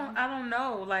mean, I don't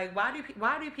know. Like, why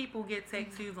do people get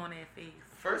tattoos on their face?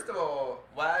 First of all,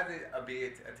 why is it a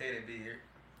tatted beard?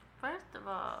 First of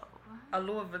all, A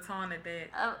Louis Vuitton at that.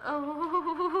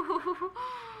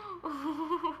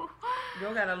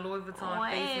 You got a Louis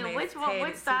Vuitton face mask. which one? tatted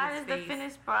Which to side his is the face.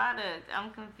 finished product? I'm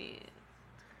confused.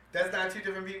 That's not two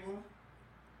different people?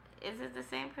 Is it the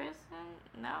same person?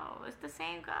 No, it's the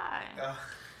same guy.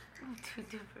 Two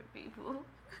different people.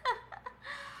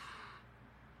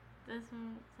 That's what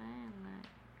I'm saying. Like,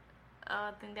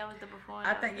 I think that was the before.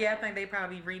 I think they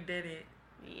probably redid it.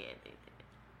 Yeah, they did.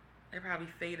 They probably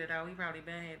faded out. He probably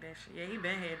been had that shit. Yeah, he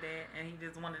been had that, and he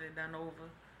just wanted it done over.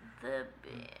 The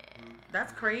bed.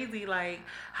 That's crazy. Like,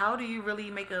 how do you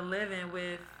really make a living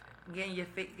with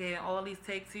getting all these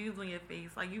tattoos on your face?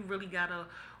 Like, you really gotta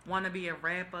want to be a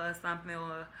rapper or something,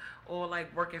 or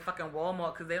like work in fucking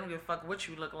Walmart, because they don't give a fuck what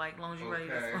you look like, as long as you ready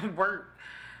to work.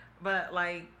 But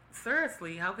like,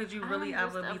 seriously, how could you really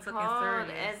ever be taken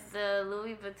serious? At the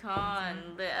Louis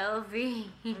Vuitton, the LV.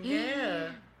 Yeah.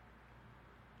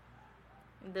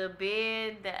 The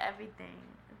beard, the everything.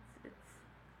 It's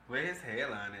Where his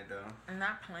hairline at though? I'm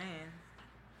not playing.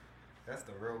 That's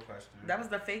the real question. That was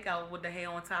the fake out with the hair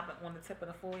on top, on the tip of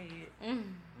the forehead.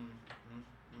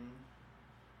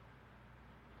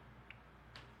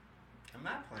 I'm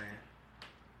not playing.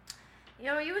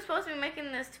 Yo, you were supposed to be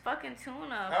making this fucking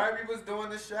tuna. Harvey was doing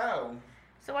the show.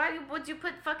 So would you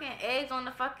put fucking eggs on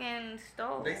the fucking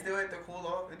stove? They still had to cool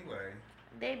off anyway.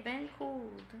 They been cooled.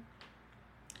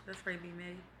 That's pretty be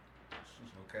me.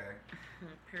 Okay.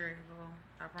 Period, boo.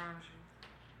 I promise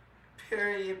you.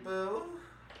 Period, boo.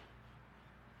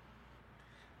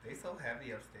 They so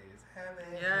heavy upstairs. Heavy.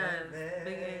 Yes, heavy.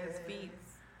 big ass feet.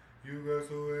 You got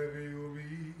so heavy on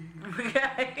me.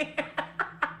 Okay.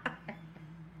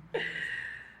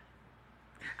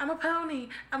 I'm a pony.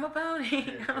 I'm a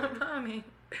pony. I'm a pony.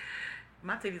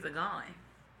 My titties are gone.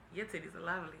 Your titties are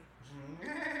lovely.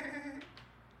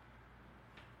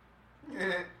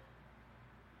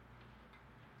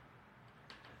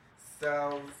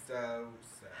 So.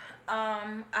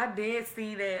 I did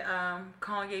see that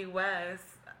Kanye West,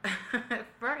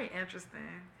 very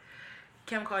interesting.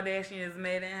 Kim Kardashian is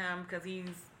mad at him because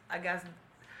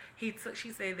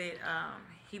she said that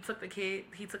he took the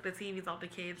TVs off the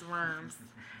kids' rooms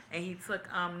and he took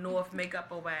North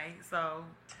makeup away. So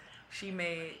she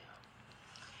made.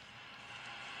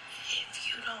 If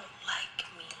you don't like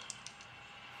me,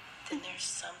 then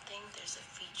there's a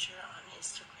feature on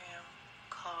Instagram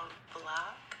called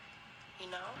block,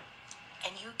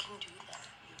 and you can do that.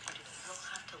 You don't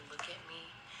have to look at me.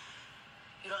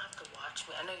 You don't have to watch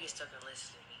me. I know you're still gonna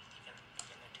listen to me. You're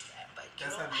gonna do that, but you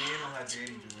That's don't how me and have her to.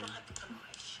 daddy You do don't it. have to come to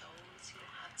my shows. You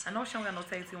don't have to. I know she don't got no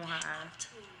tattoo on her eye.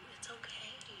 It's okay.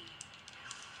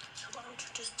 So why don't you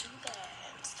just do that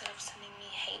instead of sending me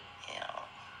hate mail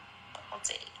all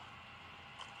day?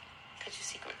 Because you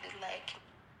secretly like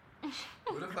me.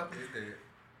 Who the fuck is that?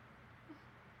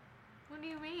 What do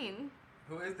you mean?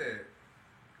 Who is that?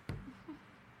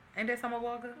 Ain't that Summer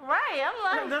Walker? Right, I'm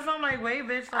like. That's I'm like, wait,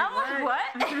 bitch. I'm like, what?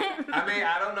 I mean,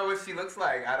 I don't know what she looks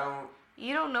like.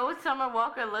 You don't know what Summer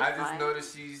Walker looks like? I just know that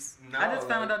she's. No, I just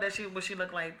found out that she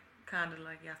looked like kind of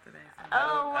like yesterday. So.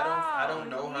 Oh, wow. I don't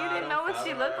know her. You didn't know what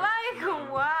she looked like?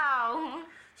 No. Wow.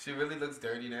 She really looks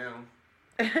dirty now.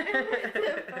 The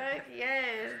fuck?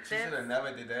 Yes. She should have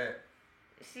never did that.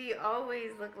 She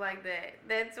always looked like that.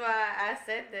 That's why I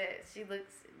said that. She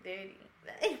looks dirty.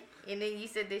 And then you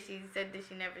said that she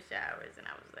never showers, and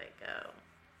I was like, oh.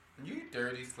 You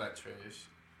dirty slut trash.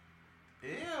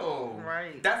 Ew.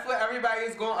 Right. That's what everybody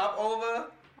is going up over.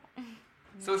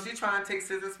 So she trying to take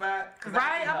Scissor's spot.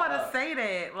 Right, I'm about to say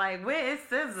that. Like, where is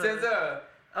Scissor? Scissor.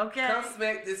 Okay. Come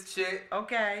smack this chick.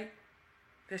 Okay.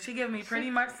 Cause she give me pretty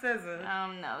much Scissor.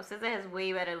 No, Scissor has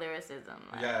way better lyricism.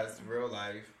 Like, Yes, real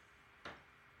life.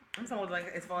 I'm talking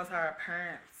like as far as her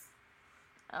appearance.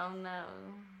 Oh no.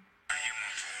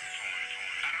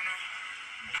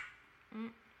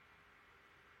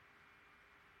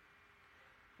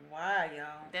 Why,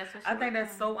 y'all? That's what I think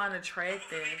that's so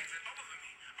unattractive.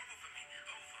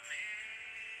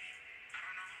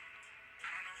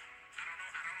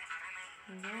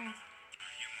 Yeah.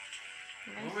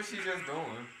 What was she just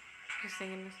doing? Just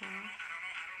singing the song.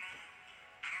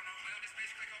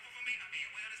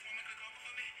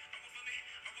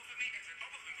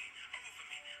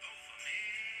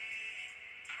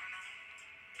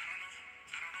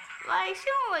 Like, she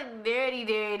don't look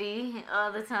dirty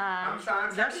all the time. I'm trying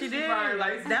to That tell she you, did. probably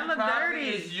like, That look probably dirty.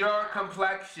 is your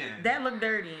complexion. That look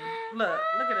dirty. Look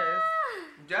at this.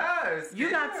 Yes. You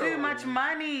got ew. too much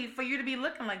money for you to be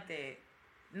looking like that.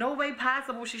 No way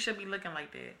possible she should be looking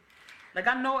like that. Like,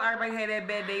 I know everybody had their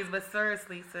bad days, but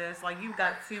seriously, sis, like, you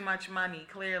got too much money,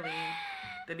 clearly,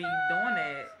 to be doing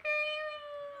that.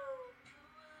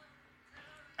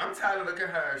 I'm tired of looking at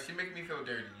her. She make me feel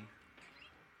dirty.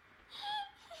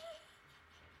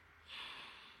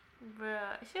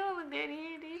 Bruh, she don't look dirty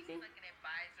here, do you see?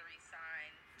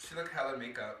 She look hella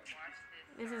makeup.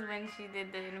 This is when she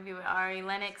did the interview with Ari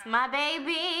Lennox. My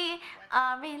baby,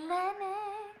 Ari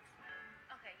Lennox.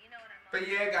 But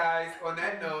yeah, guys, on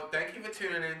that note, thank you for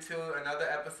tuning in to another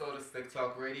episode of Slick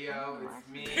Talk Radio. It's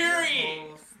me, your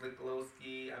host, Slick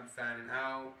Lowski. I'm signing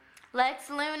out. Lex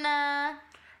Luna.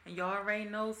 And y'all already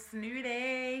know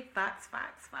Snooty. Fox.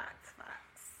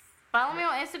 Follow me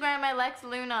on Instagram at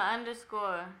LexLuna_.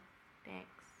 Thanks.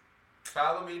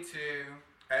 Follow me too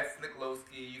at Slick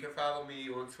Lowski. You can follow me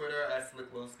on Twitter at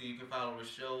Slick Lowski. You can follow the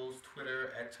show's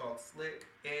Twitter at Talk Slick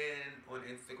and on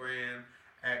Instagram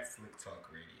at Slick Talk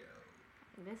Radio.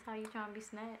 This how you trying to be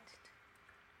snatched?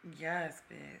 Yes,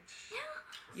 bitch.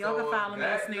 Y'all So can follow me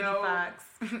that at Snooty note- Fox.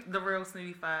 The real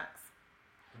Snooty Fox.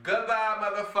 Goodbye,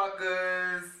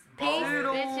 motherfuckers. Peace,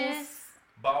 bitches.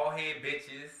 Bald head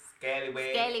bitches.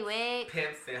 Scallywag.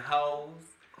 Pimps and hoes.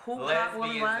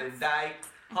 Lesbians and dykes.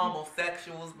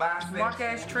 Homosexuals, bisexuals. Mark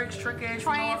ass tricks, trick ass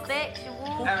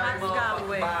Transsexual.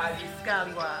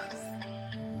 Scallywags.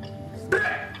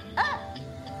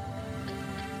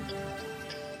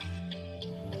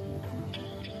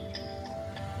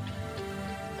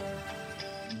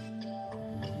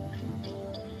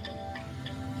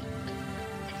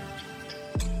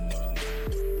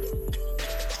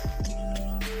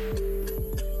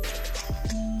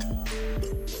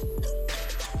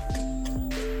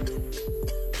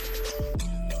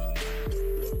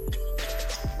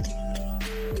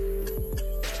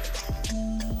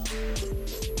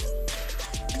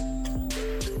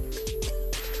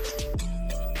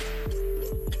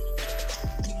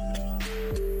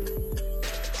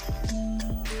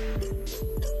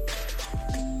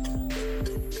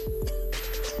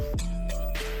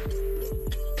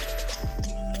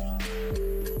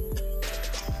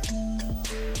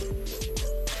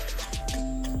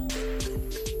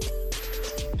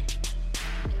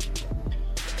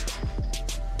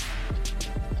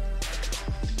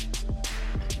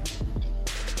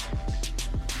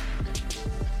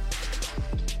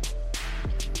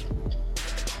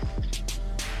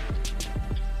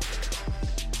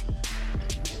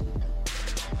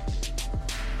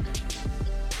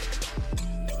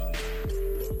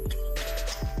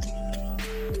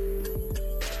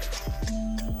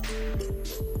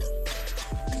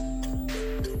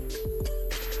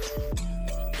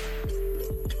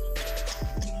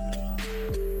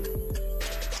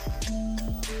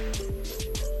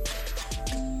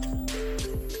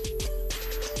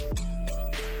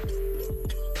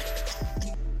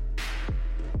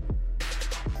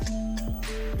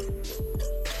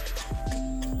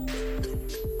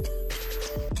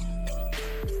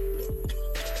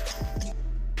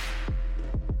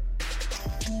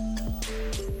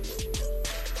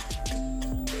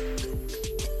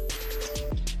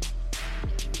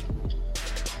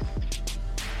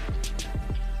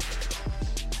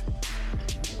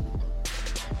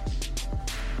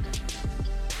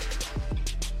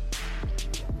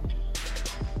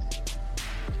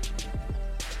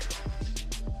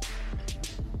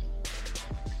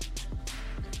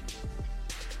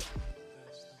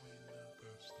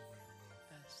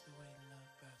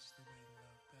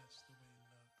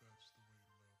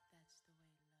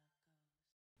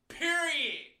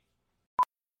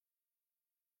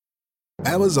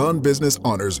 Amazon Business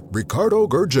honors Ricardo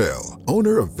Gurgel,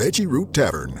 owner of Veggie Root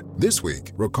Tavern. This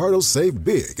week, Ricardo saved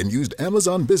big and used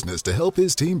Amazon Business to help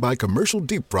his team buy commercial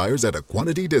deep fryers at a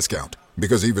quantity discount.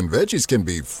 Because even veggies can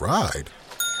be fried.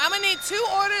 I'm gonna need 2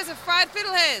 orders of fried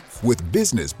fiddleheads. With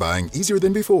business buying easier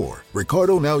than before,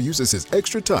 Ricardo now uses his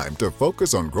extra time to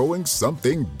focus on growing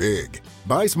something big.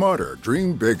 Buy smarter,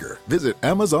 dream bigger. Visit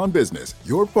Amazon Business,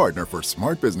 your partner for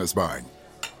smart business buying.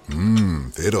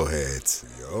 Fiddleheads.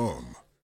 Yum.